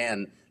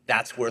understand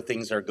that's where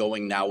things are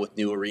going now with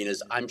new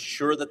arenas. I'm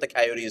sure that the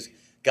Coyotes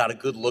got a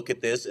good look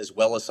at this, as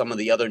well as some of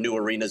the other new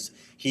arenas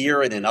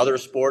here and in other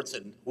sports.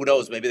 And who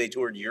knows, maybe they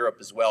toured Europe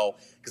as well,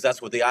 because that's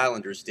what the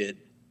Islanders did.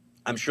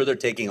 I'm sure they're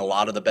taking a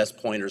lot of the best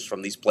pointers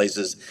from these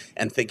places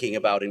and thinking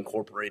about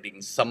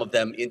incorporating some of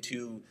them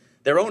into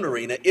their own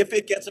arena, if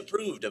it gets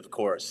approved, of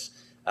course,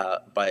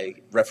 by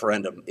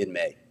referendum in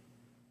May.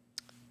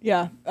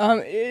 Yeah.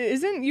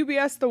 Isn't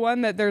UBS the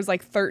one that there's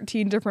like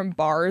 13 different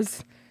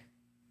bars?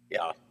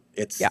 Yeah.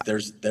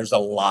 There's a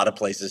lot of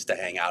places to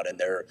hang out, and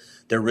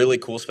they're really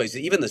cool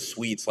spaces. Even the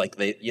suites, like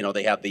they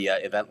have the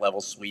event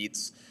level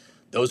suites.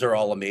 Those are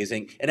all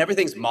amazing, and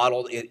everything's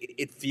modeled.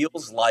 It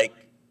feels like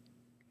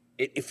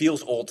it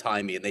feels old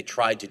timey, and they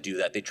tried to do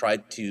that. They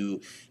tried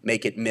to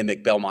make it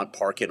mimic Belmont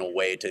Park in a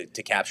way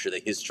to capture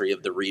the history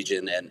of the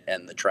region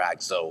and the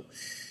track. So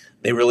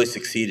they really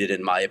succeeded,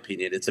 in my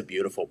opinion. It's a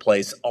beautiful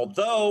place.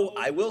 Although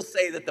I will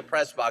say that the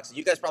press box,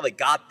 you guys probably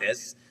got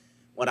this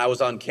when I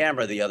was on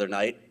camera the other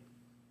night.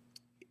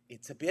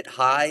 It's a bit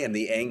high and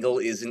the angle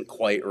isn't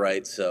quite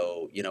right.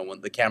 So,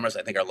 when the cameras,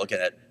 I think, are looking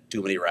at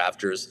too many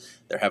rafters,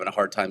 they're having a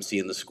hard time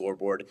seeing the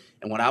scoreboard.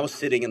 And when I was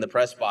sitting in the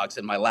press box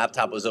and my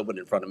laptop was open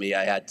in front of me,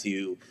 I had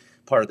to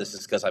part of this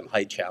is because I'm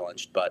height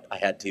challenged, but I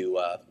had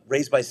to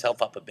raise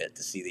myself up a bit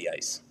to see the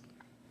ice.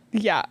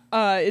 Yeah,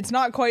 it's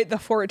not quite the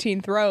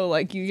 14th row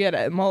like you get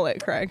at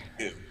Mullet, Craig.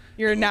 Dude,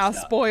 you're now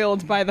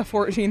spoiled by the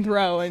 14th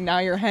row, and now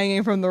you're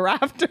hanging from the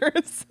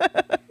rafters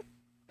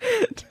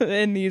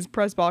in these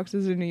press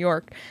boxes in New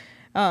York.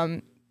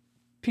 PD,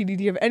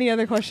 do you have any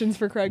other questions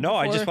for Craig? No,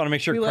 I just want to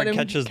make sure Craig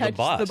catches the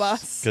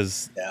bus.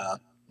 Because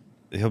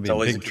he'll be in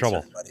big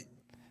trouble.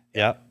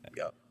 Yeah.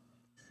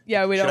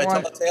 Yeah, we don't want... Should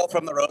I tell a tale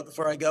from the road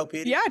before I go,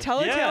 Pete? Yeah, tell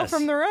a tale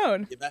from the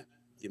road.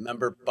 You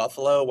remember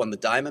Buffalo when the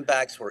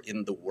Diamondbacks were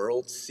in the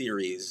World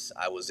Series?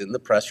 I was in the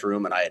press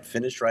room and I had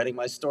finished writing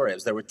my story. I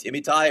was there with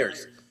Timmy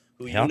Tyers,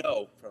 who you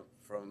know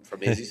from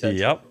AZ Central.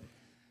 Yep.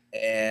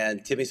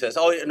 And Timmy says,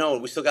 "Oh no,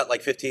 we still got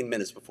like 15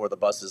 minutes before the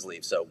buses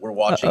leave." So we're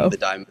watching the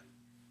Diamond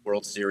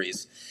World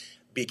Series.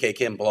 BK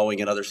Kim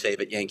blowing another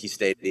save at Yankee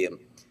Stadium.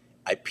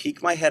 I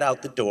peek my head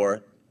out the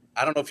door.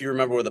 I don't know if you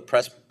remember where the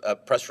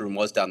press room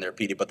was down there,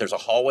 Petey, but there's a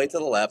hallway to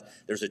the left.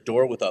 There's a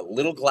door with a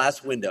little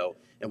glass window.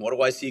 And what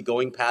do I see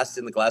going past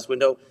in the glass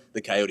window?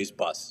 The Coyotes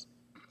bus.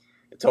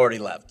 It's already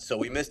left. So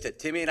we missed it.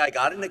 Timmy and I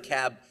got in a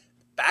cab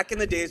back in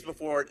the days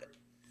before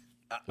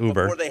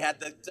Uber. Before they had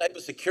the type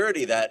of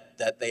security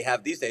that they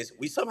have these days.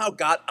 We somehow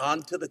got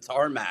onto the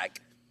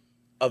tarmac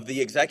of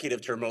the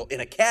executive terminal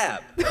in a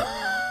cab.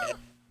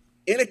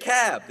 In a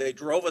cab. They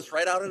drove us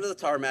right out into the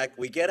tarmac.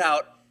 We get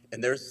out.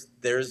 And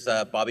there's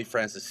Bobby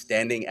Francis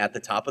standing at the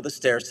top of the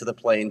stairs to the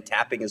plane,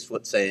 tapping his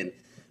foot, saying,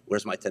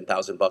 "Where's my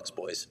 $10,000,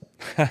 boys?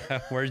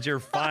 Where's your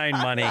fine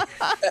money?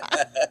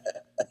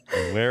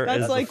 Where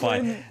That's is like the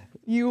fine?" When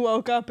you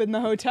woke up in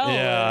the hotel.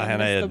 Yeah,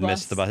 and I had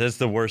missed the bus. It's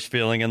the worst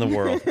feeling in the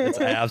world. It's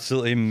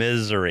absolutely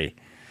misery.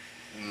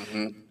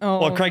 Mm-hmm.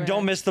 Well, Craig,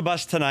 don't miss the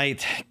bus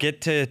tonight.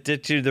 Get to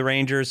the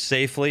Rangers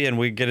safely, and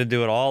we get to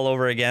do it all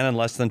over again in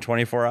less than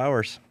 24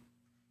 hours.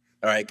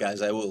 All right,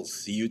 guys. I will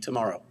see you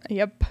tomorrow.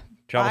 Yep.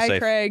 Bye,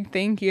 safe. Craig.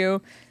 Thank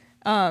you.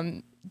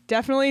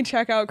 Definitely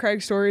check out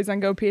Craig's stories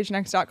on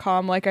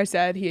GoPHNX.com. Like I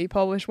said, he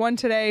published one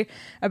today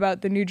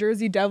about the New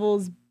Jersey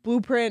Devils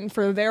blueprint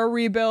for their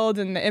rebuild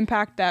and the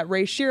impact that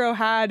Ray Shero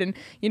had. And,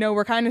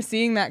 we're kind of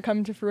seeing that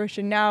come to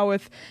fruition now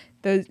with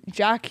the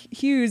Jack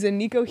Hughes and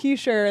Nico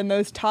Hischier and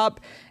those top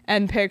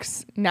end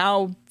picks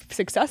now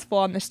successful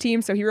on this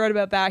team. So he wrote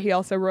about that. He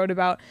also wrote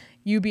about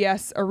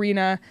UBS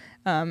Arena,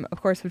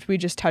 of course, which we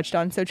just touched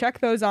on. So check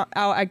those out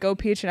at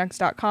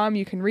gophnx.com.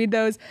 You can read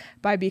those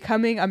by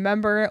becoming a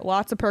member.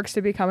 Lots of perks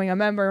to becoming a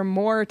member.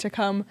 More to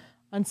come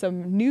on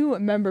some new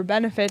member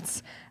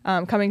benefits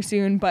coming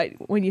soon. But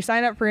when you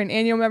sign up for an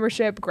annual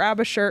membership, grab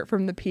a shirt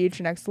from the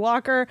PHNX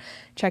locker.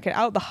 Check it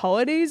out. The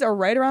holidays are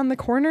right around the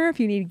corner. If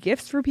you need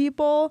gifts for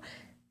people,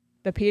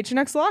 the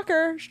PHNX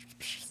locker,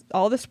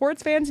 all the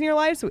sports fans in your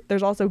life.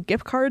 There's also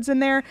gift cards in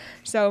there.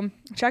 So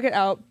check it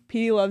out.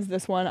 PD loves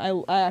this one.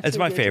 It's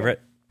my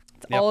favorite.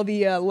 It's all of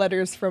the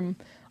letters from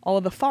all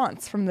of the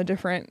fonts from the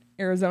different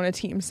Arizona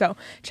teams. So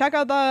check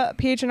out the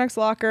PHNX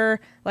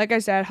locker. Like I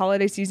said,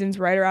 holiday season's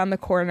right around the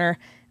corner.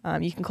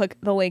 You can click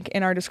the link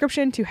in our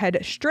description to head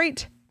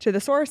straight to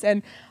the source.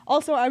 And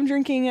also, I'm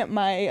drinking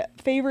my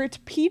favorite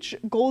peach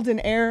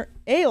golden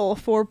ale,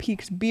 4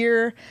 Peaks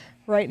beer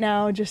right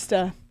now. Just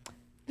the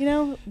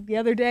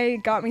other day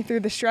got me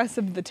through the stress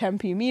of the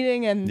Tempe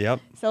meeting and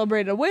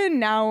celebrated a win.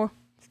 Now,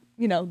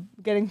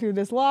 getting through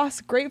this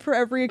loss. Great for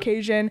every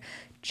occasion.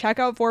 Check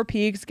out 4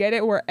 Peaks. Get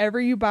it wherever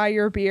you buy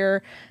your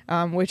beer,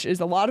 which is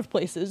a lot of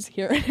places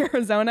here in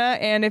Arizona.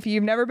 And if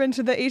you've never been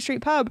to the 8th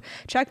Street Pub,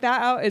 check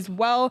that out as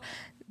well.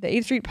 The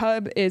 8th Street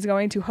Pub is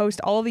going to host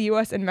all of the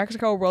U.S. and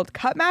Mexico World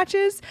Cup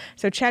matches.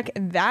 So check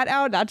that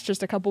out. That's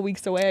just a couple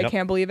weeks away. I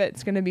can't believe it.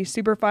 It's going to be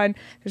super fun.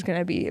 There's going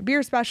to be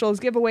beer specials,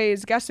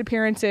 giveaways, guest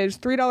appearances,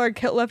 $3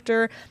 kit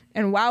lifter,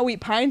 and Wow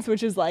Wheat Pints,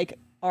 which is like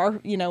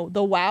our,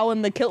 the wow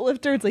and the kit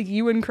lifter. It's like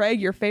you and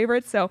Craig, your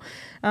favorites. So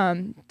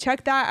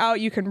check that out.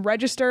 You can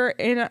register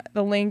in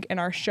the link in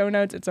our show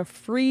notes. It's a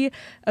free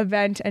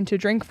event. And to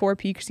drink 4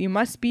 Peaks, you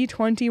must be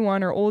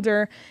 21 or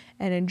older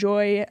and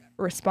enjoy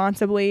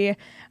responsibly.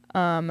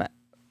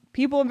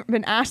 People have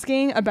been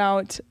asking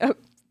about,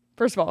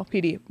 first of all,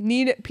 PD,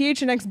 need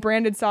PHNX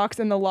branded socks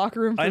in the locker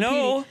room for I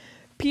know.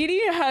 PD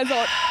has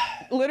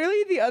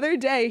literally the other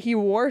day he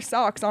wore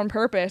socks on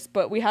purpose,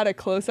 but we had a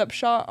close-up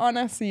shot on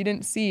us, so you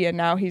didn't see, and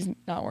now he's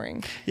not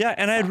wearing Yeah,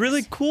 and socks. I had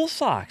really cool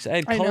socks. I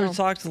had colored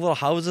socks with little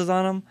houses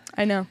on them.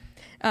 I know.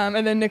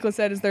 And then Nicholas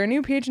said, is there a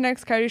new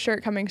PHNX Coyote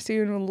shirt coming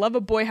soon? Love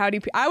a boy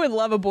howdy. I would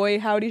love a boy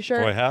howdy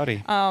shirt. Boy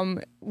howdy.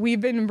 We've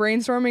been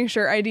brainstorming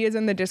shirt ideas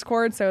in the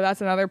Discord, so that's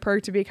another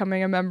perk to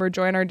becoming a member.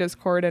 Join our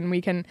Discord, and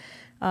we can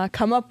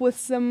come up with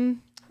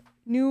some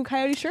new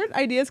Coyote shirt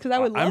ideas, because I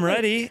would love I'm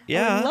ready.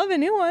 Yeah. I would love a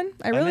new one.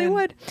 I really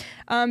would.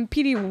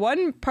 PD,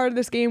 one part of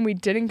this game we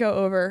didn't go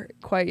over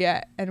quite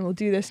yet, and we'll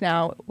do this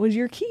now, was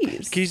your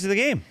keys. Keys to the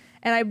game.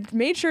 And I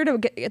made sure to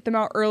get them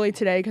out early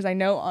today because I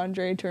know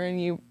Andre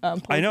Tourigny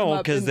pulled them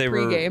up because they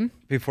pregame. were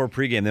before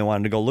pregame. They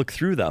wanted to go look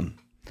through them.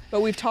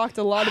 But we've talked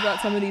a lot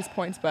about some of these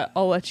points, but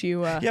I'll let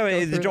you.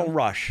 Don't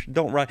rush.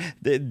 Don't rush.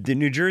 The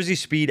New Jersey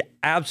speed,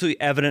 absolutely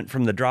evident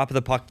from the drop of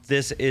the puck.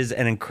 This is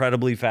an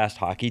incredibly fast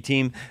hockey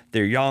team.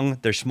 They're young,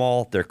 they're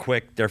small, they're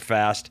quick, they're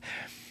fast.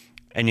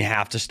 And you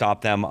have to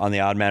stop them on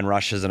the odd man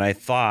rushes. And I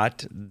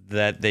thought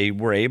that they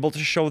were able to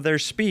show their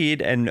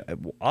speed. And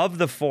of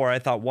the 4, I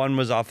thought 1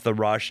 was off the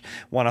rush,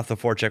 1 off the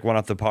forecheck, 1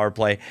 off the power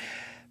play.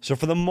 So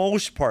for the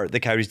most part,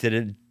 the Coyotes did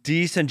a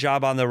decent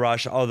job on the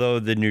rush, although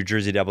the New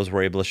Jersey Devils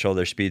were able to show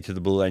their speed through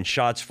the blue line.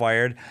 Shots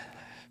fired.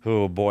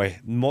 Oh, boy.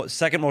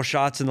 Second most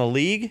shots in the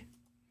league.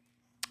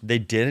 They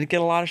didn't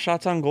get a lot of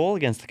shots on goal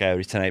against the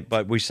Coyotes tonight,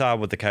 but we saw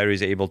with the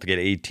Coyotes able to get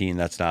 18.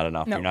 That's not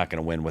enough. No. You're not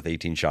going to win with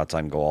 18 shots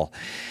on goal.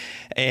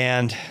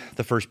 And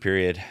the first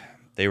period,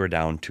 they were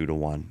down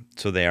 2-1.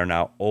 So they are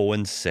now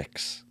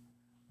 0-6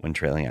 when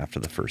trailing after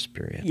the first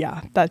period.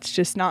 Yeah, that's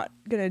just not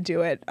going to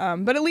do it.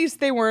 But at least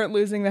they weren't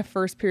losing the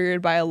first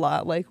period by a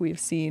lot like we've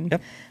seen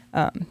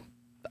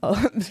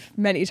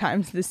many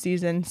times this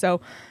season.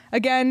 So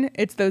again,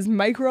 it's those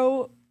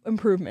micro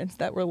improvements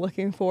that we're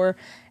looking for,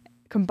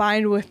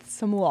 combined with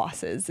some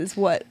losses, is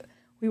what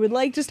we would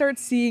like to start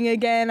seeing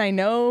again. I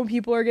know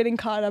people are getting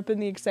caught up in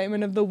the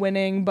excitement of the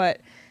winning,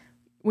 but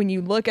when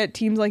you look at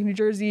teams like New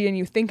Jersey and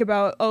you think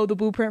about, the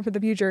blueprint for the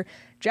future,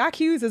 Jack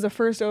Hughes is a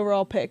first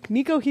overall pick.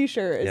 Nico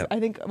Hischier is, I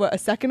think, a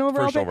second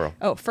overall pick? Overall.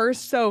 Oh,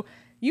 first. So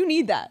you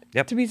need that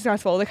to be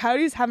successful. The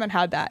Coyotes haven't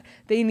had that.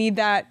 They need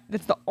that.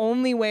 That's the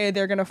only way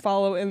they're going to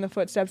follow in the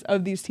footsteps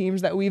of these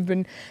teams that we've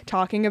been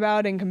talking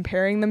about and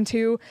comparing them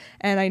to.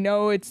 And I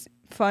know it's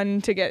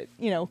fun to get,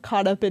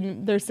 caught up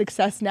in their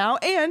success now,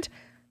 and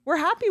we're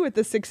happy with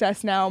the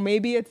success now.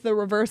 Maybe it's the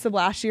reverse of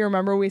last year.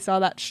 Remember, we saw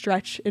that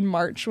stretch in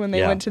March when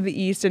they went to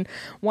the East and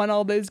won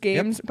all those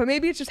games. But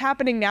maybe it's just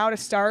happening now to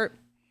start.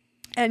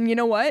 And you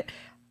know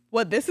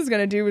what this is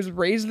going to do is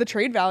raise the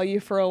trade value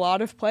for a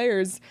lot of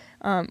players.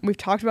 We've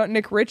talked about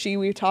Nick Ritchie.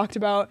 We've talked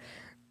about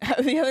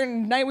the other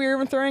night we were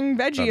even throwing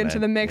Veggie into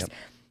the mix.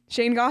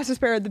 Shane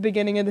Gostisbehere at the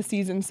beginning of the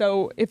season.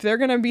 So if they're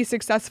going to be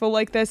successful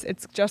like this,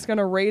 it's just going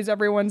to raise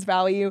everyone's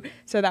value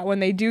so that when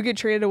they do get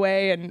traded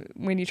away, and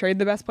when you trade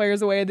the best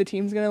players away, the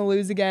team's going to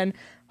lose again.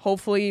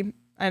 Hopefully,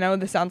 I know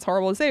this sounds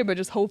horrible to say, but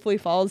just hopefully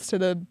falls to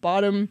the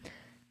bottom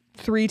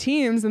 3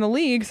 teams in the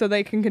league so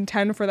they can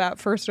contend for that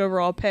first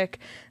overall pick,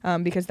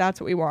 because that's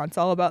what we want. It's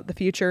all about the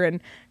future,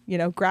 and,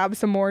 grab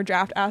some more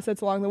draft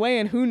assets along the way.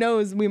 And who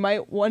knows, we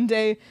might one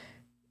day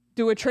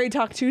do a trade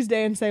talk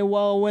Tuesday and say,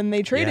 well, when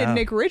they traded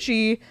Nick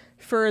Ritchie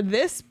for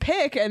this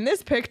pick and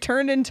this pick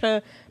turned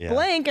into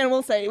blank, and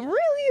we'll say,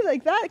 really?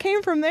 Like that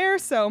came from there?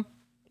 So,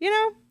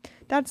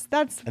 that's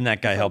and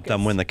that guy helped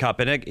them win the cup.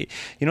 And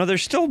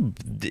there's still,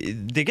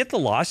 they get the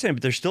loss in it,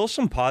 but there's still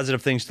some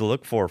positive things to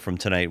look for from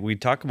tonight. We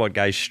talk about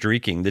guys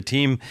streaking. The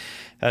team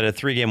had a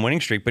 3-game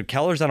winning streak, but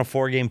Keller's on a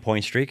 4-game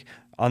point streak.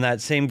 On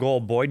that same goal,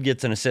 Boyd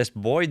gets an assist.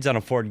 Boyd's on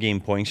a 4-game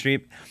point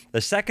streak.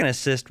 The second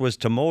assist was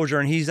to Mosier,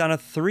 and he's on a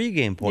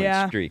 3-game point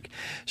streak.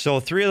 So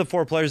 3 of the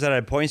 4 players that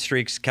had point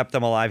streaks kept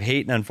them alive.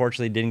 Hayton,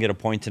 unfortunately, didn't get a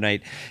point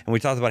tonight. And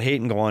we talked about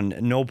Hayton going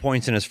no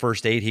points in his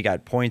first 8. He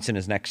got points in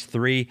his next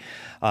 3.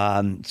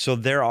 So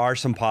there are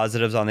some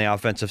positives on the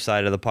offensive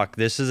side of the puck.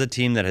 This is a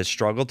team that has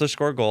struggled to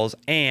score goals,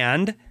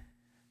 and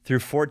through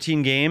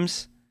 14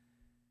 games,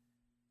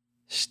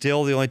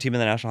 still the only team in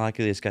the National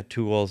Hockey League that's got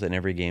 2 goals in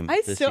every game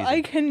this season.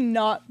 I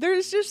cannot.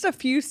 There's just a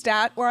few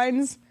stat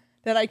lines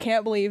that I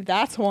can't believe.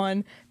 That's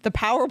one. The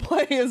power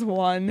play is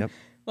one. Yep.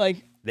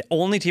 Like, the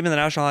only team in the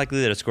National Hockey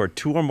League that has scored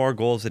 2 or more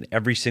goals in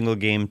every single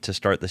game to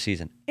start the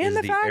season is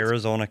the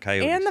Arizona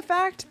Coyotes. And the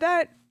fact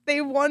that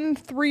they won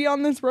 3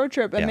 on this road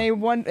trip, and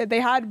they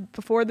had,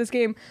 before this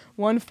game,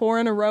 won 4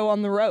 in a row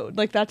on the road.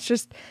 Like, that's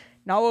just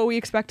not what we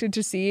expected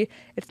to see.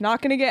 It's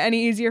not going to get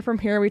any easier from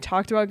here. We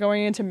talked about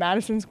going into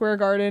Madison Square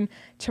Garden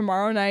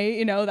tomorrow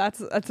night.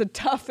 That's a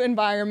tough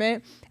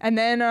environment. And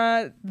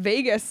then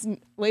Vegas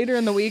later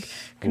in the week.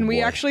 Can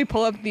we actually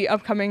pull up the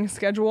upcoming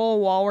schedule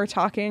while we're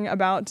talking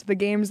about the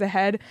games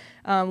ahead?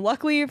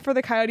 Luckily for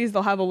the Coyotes,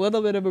 they'll have a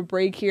little bit of a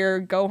break here,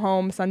 go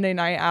home Sunday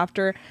night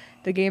after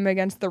the game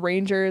against the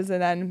Rangers,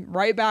 and then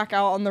right back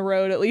out on the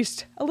road, at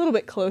least a little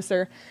bit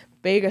closer,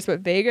 Vegas.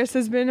 But Vegas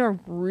has been a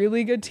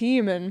really good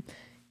team, and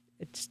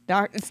it's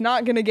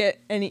not going to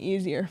get any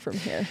easier from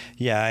here.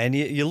 Yeah, and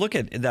you look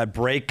at that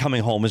break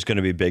coming home is going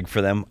to be big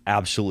for them.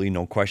 Absolutely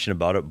no question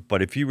about it.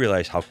 But if you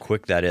realize how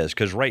quick that is,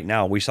 because right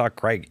now we saw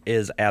Craig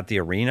is at the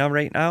arena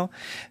right now.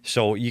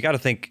 So you got to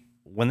think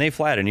when they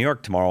fly to New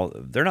York tomorrow,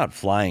 they're not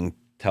flying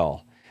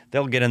till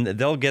they'll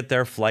get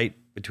their flight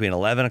between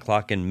 11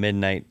 o'clock and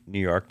midnight New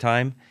York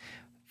time.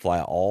 Fly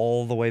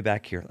all the way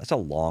back here. That's a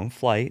long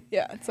flight.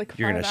 Yeah, it's like 5 hours.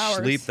 You're going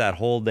to sleep that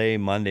whole day.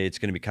 Monday, it's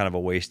going to be kind of a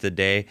wasted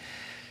day.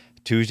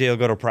 Tuesday, you'll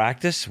go to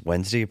practice.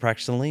 Wednesday, you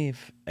practice and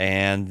leave.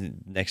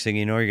 And next thing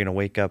you know, you're going to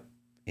wake up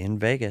in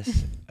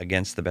Vegas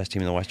against the best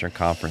team in the Western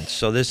Conference.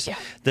 So this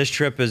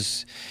trip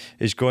is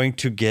going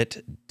to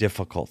get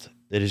difficult.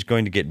 It is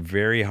going to get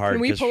very hard.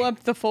 Can we pull up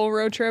the full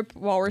road trip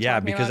while we're talking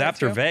about it? Yeah, because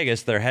after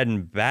Vegas, they're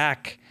heading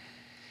back.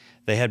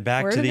 They head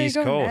back to the East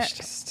Coast.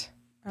 Next?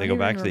 They go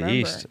back to the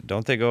East.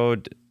 Don't they go?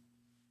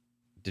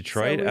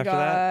 Detroit So we after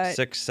that,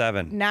 got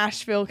 6-7.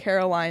 Nashville,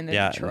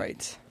 Carolina,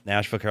 Detroit.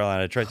 Nashville,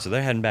 Carolina, Detroit. So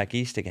they're heading back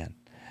east again.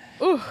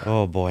 Ooh.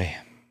 Oh boy.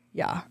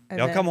 Yeah.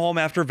 They'll come home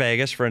after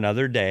Vegas for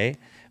another day,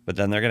 but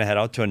then they're going to head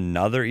out to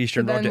another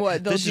Eastern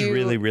road. This is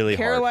really, really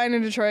Carolina,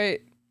 hard.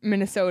 Detroit,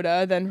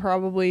 Minnesota, then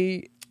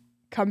probably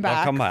come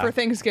back for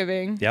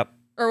Thanksgiving. Yep.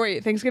 Or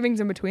wait, Thanksgiving's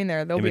in between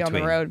there. They'll be on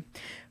the road.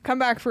 Come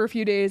back for a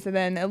few days, and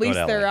then at least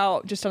they're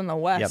out just on the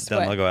west. Yep,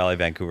 then they'll go LA,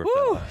 Vancouver.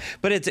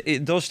 But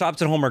those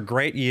stops at home are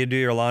great. You do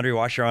your laundry,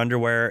 wash your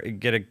underwear,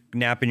 get a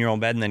nap in your own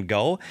bed, and then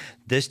go.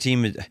 This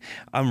team,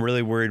 I'm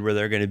really worried where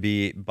they're going to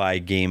be by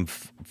game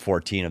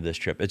 14 of this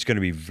trip. It's going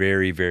to be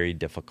very, very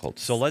difficult.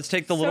 So let's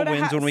take the little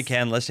wins when we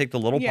can. Let's take the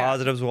little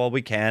positives while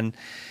we can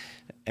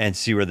and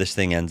see where this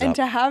thing ends up. And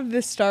to have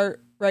this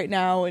start right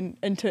now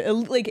and to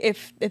like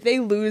if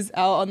they lose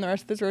out on the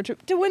rest of this road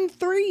trip, to win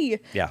 3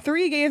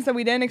 games that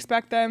we didn't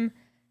expect them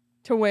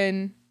to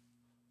win.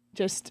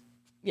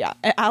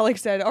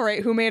 Alex said, all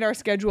right, who made our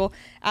schedule?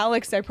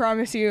 Alex, I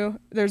promise you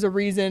there's a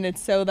reason.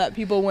 It's so that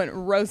people wouldn't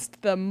roast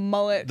the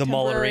mullet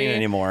arena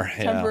anymore.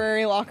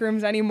 Temporary locker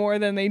rooms any more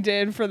than they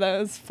did for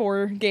those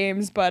 4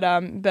 games. But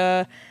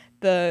the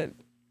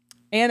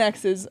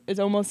annex is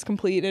almost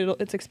complete.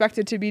 It's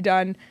expected to be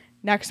done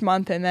next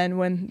month, and then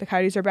when the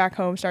Coyotes are back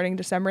home starting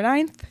December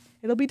 9th,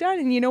 it'll be done.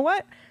 And you know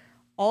what?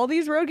 All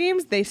these road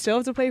games, they still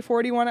have to play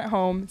 41 at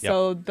home.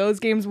 So those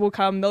games will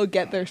come. They'll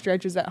get their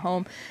stretches at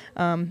home.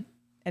 And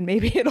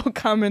maybe it'll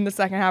come in the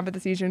second half of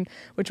the season,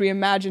 which we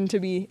imagine to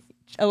be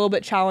a little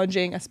bit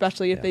challenging,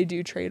 especially if they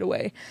do trade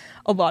away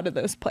a lot of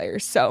those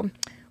players. So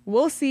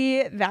we'll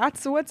see.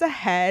 That's what's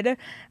ahead.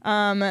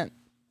 I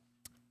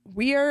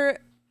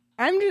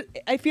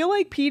feel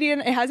like Petey,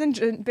 and it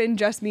hasn't been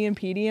just me and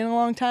Petey in a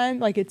long time.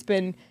 Like it's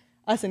been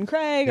us and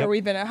Craig, or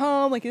we've been at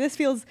home. Like this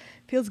feels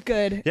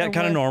good. Yeah,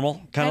 kind of normal.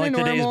 Kind of like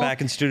the days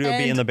back in studio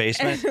B in the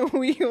basement.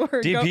 We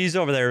were DP's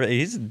over there.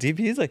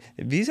 DP's like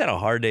he's had a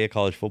hard day of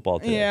college football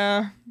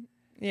today.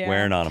 Yeah.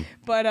 Wearing on him.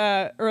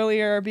 But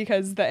earlier,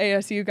 because the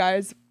ASU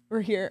guys are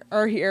here,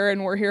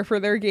 and we're here for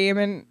their game,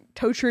 and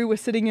Totri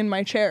was sitting in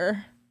my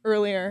chair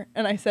earlier,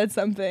 and I said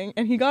something,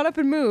 and he got up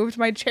and moved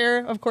my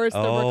chair. Of course, the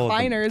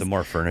recliners, the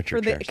more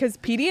furniture chairs, because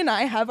Petey and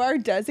I have our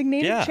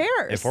designated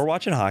chairs. If we're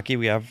watching hockey,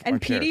 we have.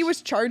 And Petey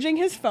was charging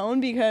his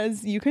phone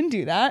because you can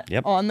do that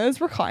on those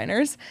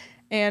recliners,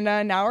 and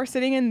now we're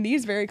sitting in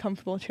these very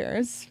comfortable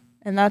chairs.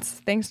 And that's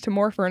thanks to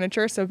More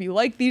Furniture. So if you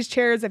like these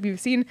chairs, if you've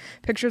seen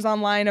pictures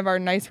online of our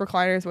nice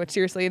recliners, which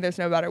seriously, there's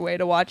no better way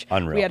to watch.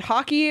 Unreal. We had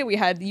hockey, we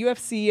had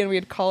UFC, and we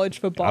had college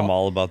football. I'm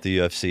all about the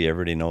UFC.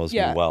 Everybody knows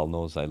me well,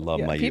 knows I love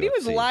my Petey UFC.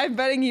 was live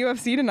betting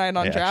UFC tonight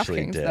on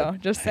DraftKings, though.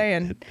 Just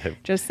saying.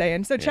 Just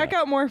saying. So check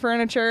out More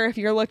Furniture if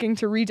you're looking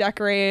to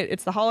redecorate.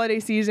 It's the holiday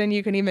season.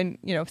 You can even,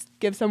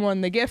 give someone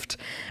the gift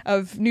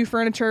of new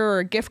furniture or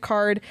a gift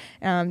card.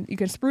 You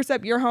can spruce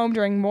up your home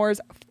during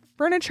Moore's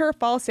Furniture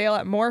fall sale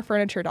at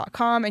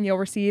morefurniture.com, and you'll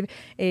receive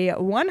a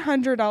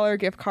 $100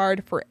 gift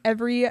card for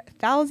every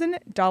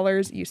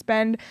 $1,000 you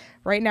spend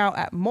right now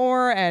at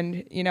More.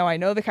 And I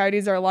know the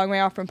Coyotes are a long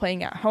way off from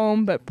playing at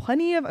home, but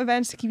plenty of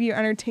events to keep you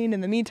entertained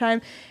in the meantime.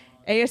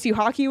 ASU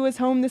hockey was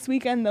home this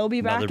weekend. They'll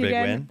be back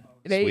again.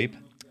 They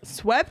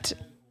swept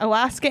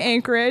Alaska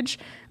Anchorage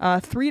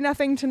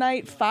 3-0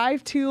 tonight,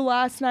 5-2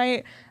 last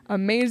night.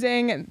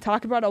 Amazing.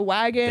 Talk about a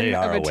wagon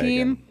of a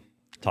team.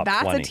 Top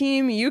That's 20. a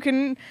team you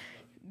can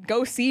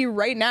go see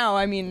right now.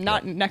 I mean,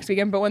 not next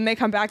weekend, but when they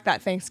come back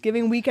that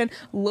Thanksgiving weekend.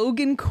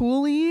 Logan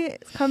Cooley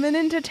is coming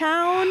into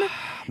town.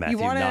 Matthew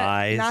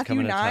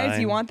Nyes.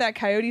 You want that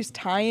Coyotes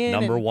tie-in.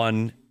 Number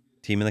 1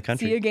 team in the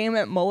country. See a game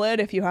at Mullet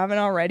if you haven't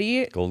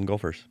already. Golden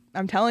Gophers.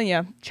 I'm telling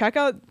you, check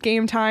out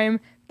Game Time.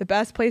 The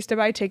best place to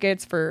buy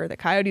tickets for the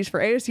Coyotes, for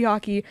ASU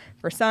hockey,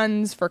 for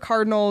Suns, for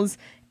Cardinals,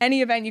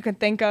 any event you can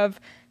think of.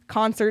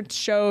 Concerts,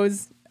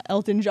 shows.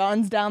 Elton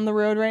John's down the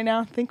road right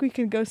now. Think we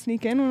could go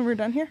sneak in when we're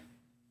done here?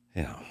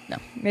 Yeah. No.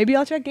 Maybe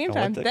I'll check Game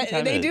Time.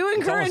 They do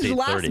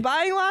encourage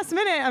buying last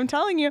minute. I'm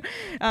telling you.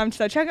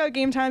 So check out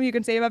Game Time. You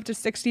can save up to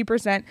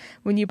 60%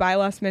 when you buy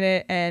last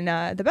minute. And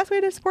the best way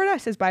to support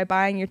us is by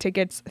buying your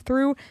tickets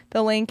through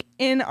the link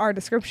in our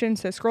description.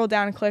 So scroll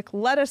down and click.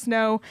 Let us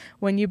know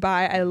when you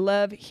buy. I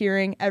love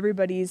hearing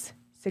everybody's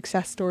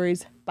success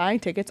stories buying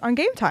tickets on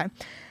Game Time.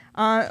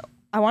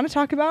 I want to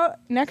talk about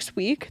next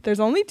week. There's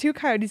only 2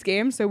 Coyotes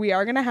games, so we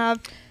are going to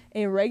have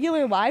a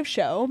regular live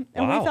show.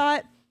 And we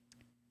thought,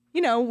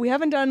 we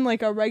haven't done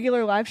like a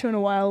regular live show in a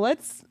while.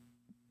 Let's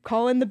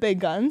call in the big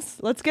guns.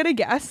 Let's get a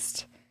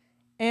guest.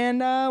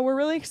 And we're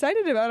really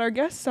excited about our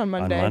guests on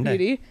Monday.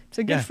 Beauty. It's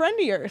a good friend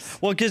of yours.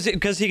 Well,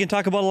 because he can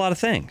talk about a lot of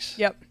things.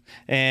 Yep.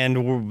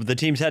 And the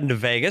team's heading to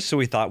Vegas, so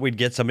we thought we'd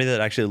get somebody that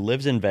actually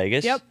lives in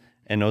Vegas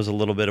and knows a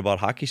little bit about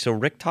hockey. So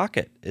Rick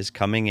Tocchet is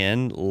coming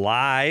in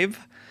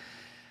live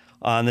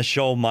on the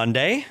show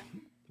Monday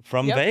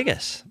from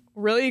Vegas.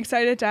 Really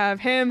excited to have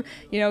him.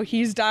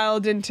 He's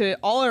dialed into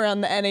all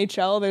around the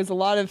NHL. There's a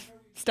lot of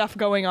stuff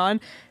going on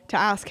to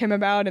ask him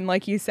about. And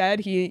like you said,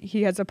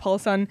 he has a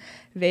pulse on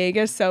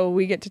Vegas. So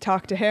we get to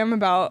talk to him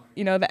about,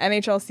 the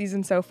NHL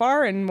season so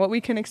far and what we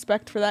can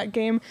expect for that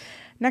game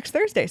next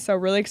Thursday. So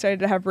really excited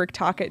to have Rick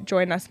Tocchet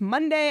join us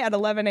Monday at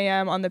 11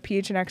 a.m. on the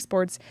PHNX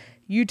Sports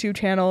YouTube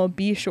channel.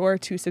 Be sure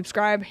to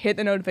subscribe, hit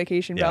the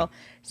notification bell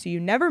so you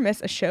never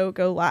miss a show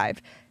go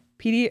live.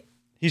 PD,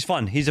 he's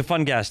fun. He's a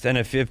fun guest. And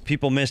if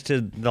people missed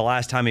the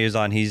last time he was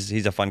on,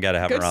 he's a fun guy to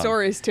have around. Good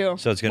stories, too.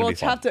 So it's going to be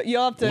fun.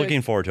 You'll have to.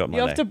 Looking forward to it Monday.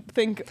 You'll have to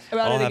think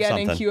about it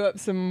again and queue up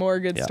some more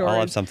good stories. I'll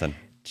have something.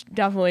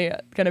 Definitely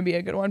going to be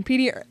a good one.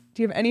 PD,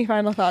 do you have any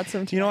final thoughts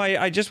from tonight?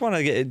 I just want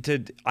to get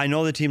to, I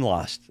know the team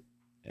lost.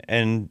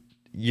 And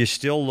you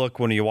still look,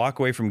 when you walk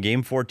away from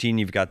game 14,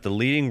 you've got the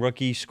leading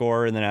rookie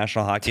scorer in the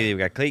National Hockey League. You've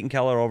got Clayton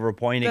Keller over a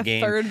point a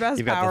game. You've got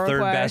the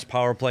third best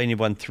power play, and you've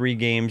won 3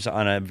 games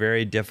on a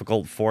very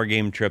difficult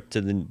 4-game trip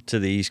to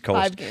the East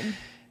Coast. 5 games.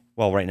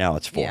 Well, right now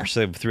it's 4,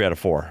 so 3 out of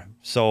 4.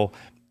 So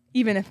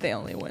even if they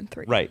only win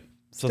 3. Right.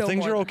 So Still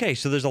things are okay.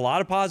 So there's a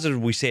lot of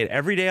positive. We say it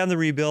every day on the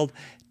rebuild.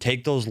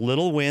 Take those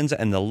little wins,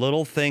 and the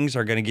little things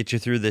are going to get you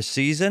through this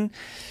season.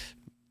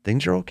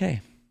 Things are okay.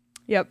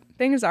 Yep,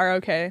 things are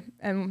okay.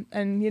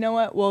 And you know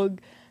what? We'll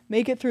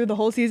make it through the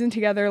whole season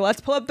together.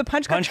 Let's pull up the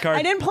punch card.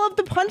 I didn't pull up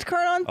the punch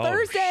card on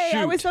Thursday. Shoot.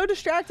 I was so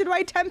distracted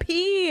by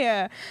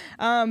Tempe.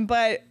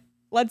 But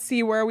let's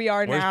see where we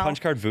are now. Where's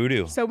punch card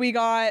voodoo? So we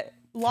got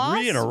loss,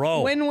 3 in a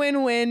row.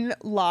 Win,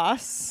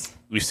 loss.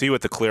 We see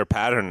what the clear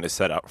pattern is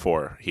set up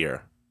for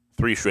here.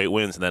 3 straight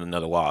wins and then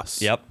another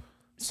loss. Yep.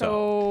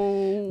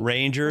 So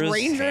Rangers.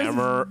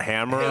 Hammer.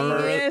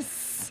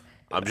 Vegas.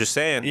 I'm just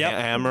saying. Yep.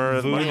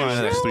 Hammer. Money line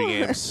the next 3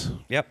 games.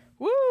 Yep.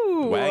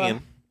 Woo.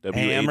 Wagon.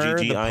 Hammer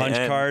the punch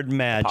card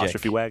magic.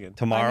 Apostrophe wagon.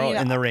 Tomorrow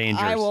in the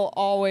Rangers. I will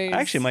always. I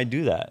actually might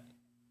do that.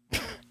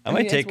 I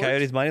might take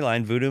Coyotes money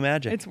line, voodoo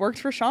magic. It's worked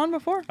for Sean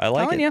before. I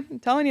like it. I'm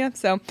telling you.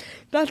 So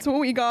that's what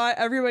we got.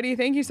 Everybody,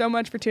 thank you so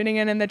much for tuning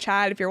in the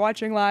chat. If you're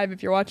watching live,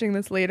 if you're watching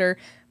this later,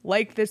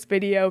 like this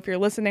video. If you're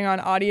listening on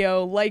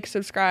audio, like,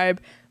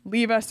 subscribe,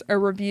 leave us a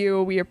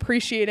review. We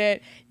appreciate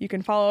it. You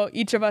can follow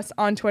each of us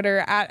on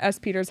Twitter at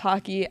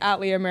SPetersHockey, at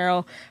Leah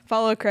Merrill.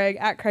 Follow Craig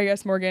at Craig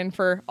S. Morgan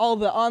for all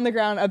the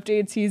on-the-ground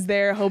updates. He's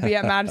there. He'll be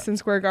at Madison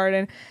Square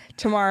Garden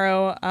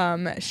tomorrow.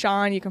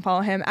 Sean, you can follow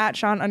him at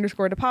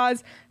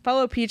Sean_DePaz.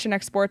 Follow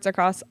PHNX Sports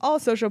across all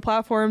social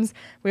platforms.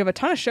 We have a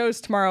ton of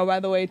shows tomorrow, by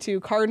the way, too.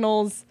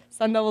 Cardinals,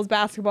 Sun Devils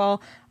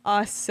basketball,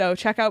 us. So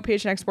check out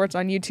PHNX Sports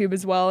on YouTube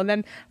as well. And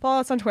then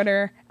follow us on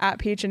Twitter at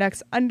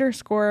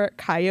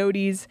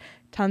PHNX_Coyotes.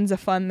 Tons of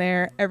fun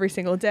there every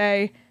single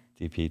day.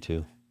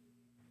 DP2.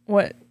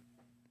 What?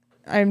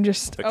 I'm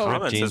just. The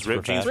comment says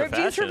ripped jeans for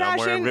fashion. I'm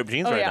wearing ripped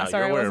jeans right now.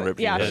 Sorry, You're wearing ripped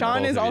jeans. Yeah,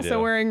 Sean is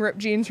also wearing ripped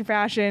jeans for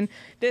fashion.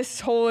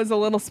 This hole is a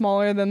little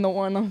smaller than the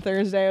one on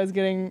Thursday. I was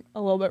getting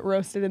a little bit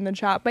roasted in the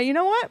chat. But you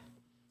know what?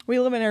 We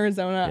live in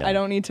Arizona. Yeah. I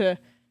don't need to.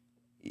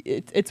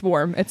 It's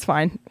warm. It's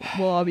fine.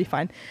 We'll all be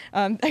fine.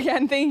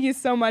 Again, thank you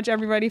so much,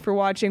 everybody, for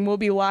watching. We'll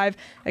be live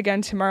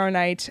again tomorrow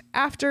night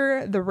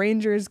after the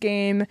Rangers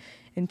game.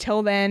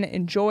 Until then,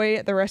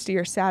 enjoy the rest of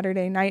your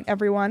Saturday night,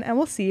 everyone, and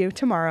we'll see you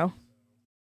tomorrow.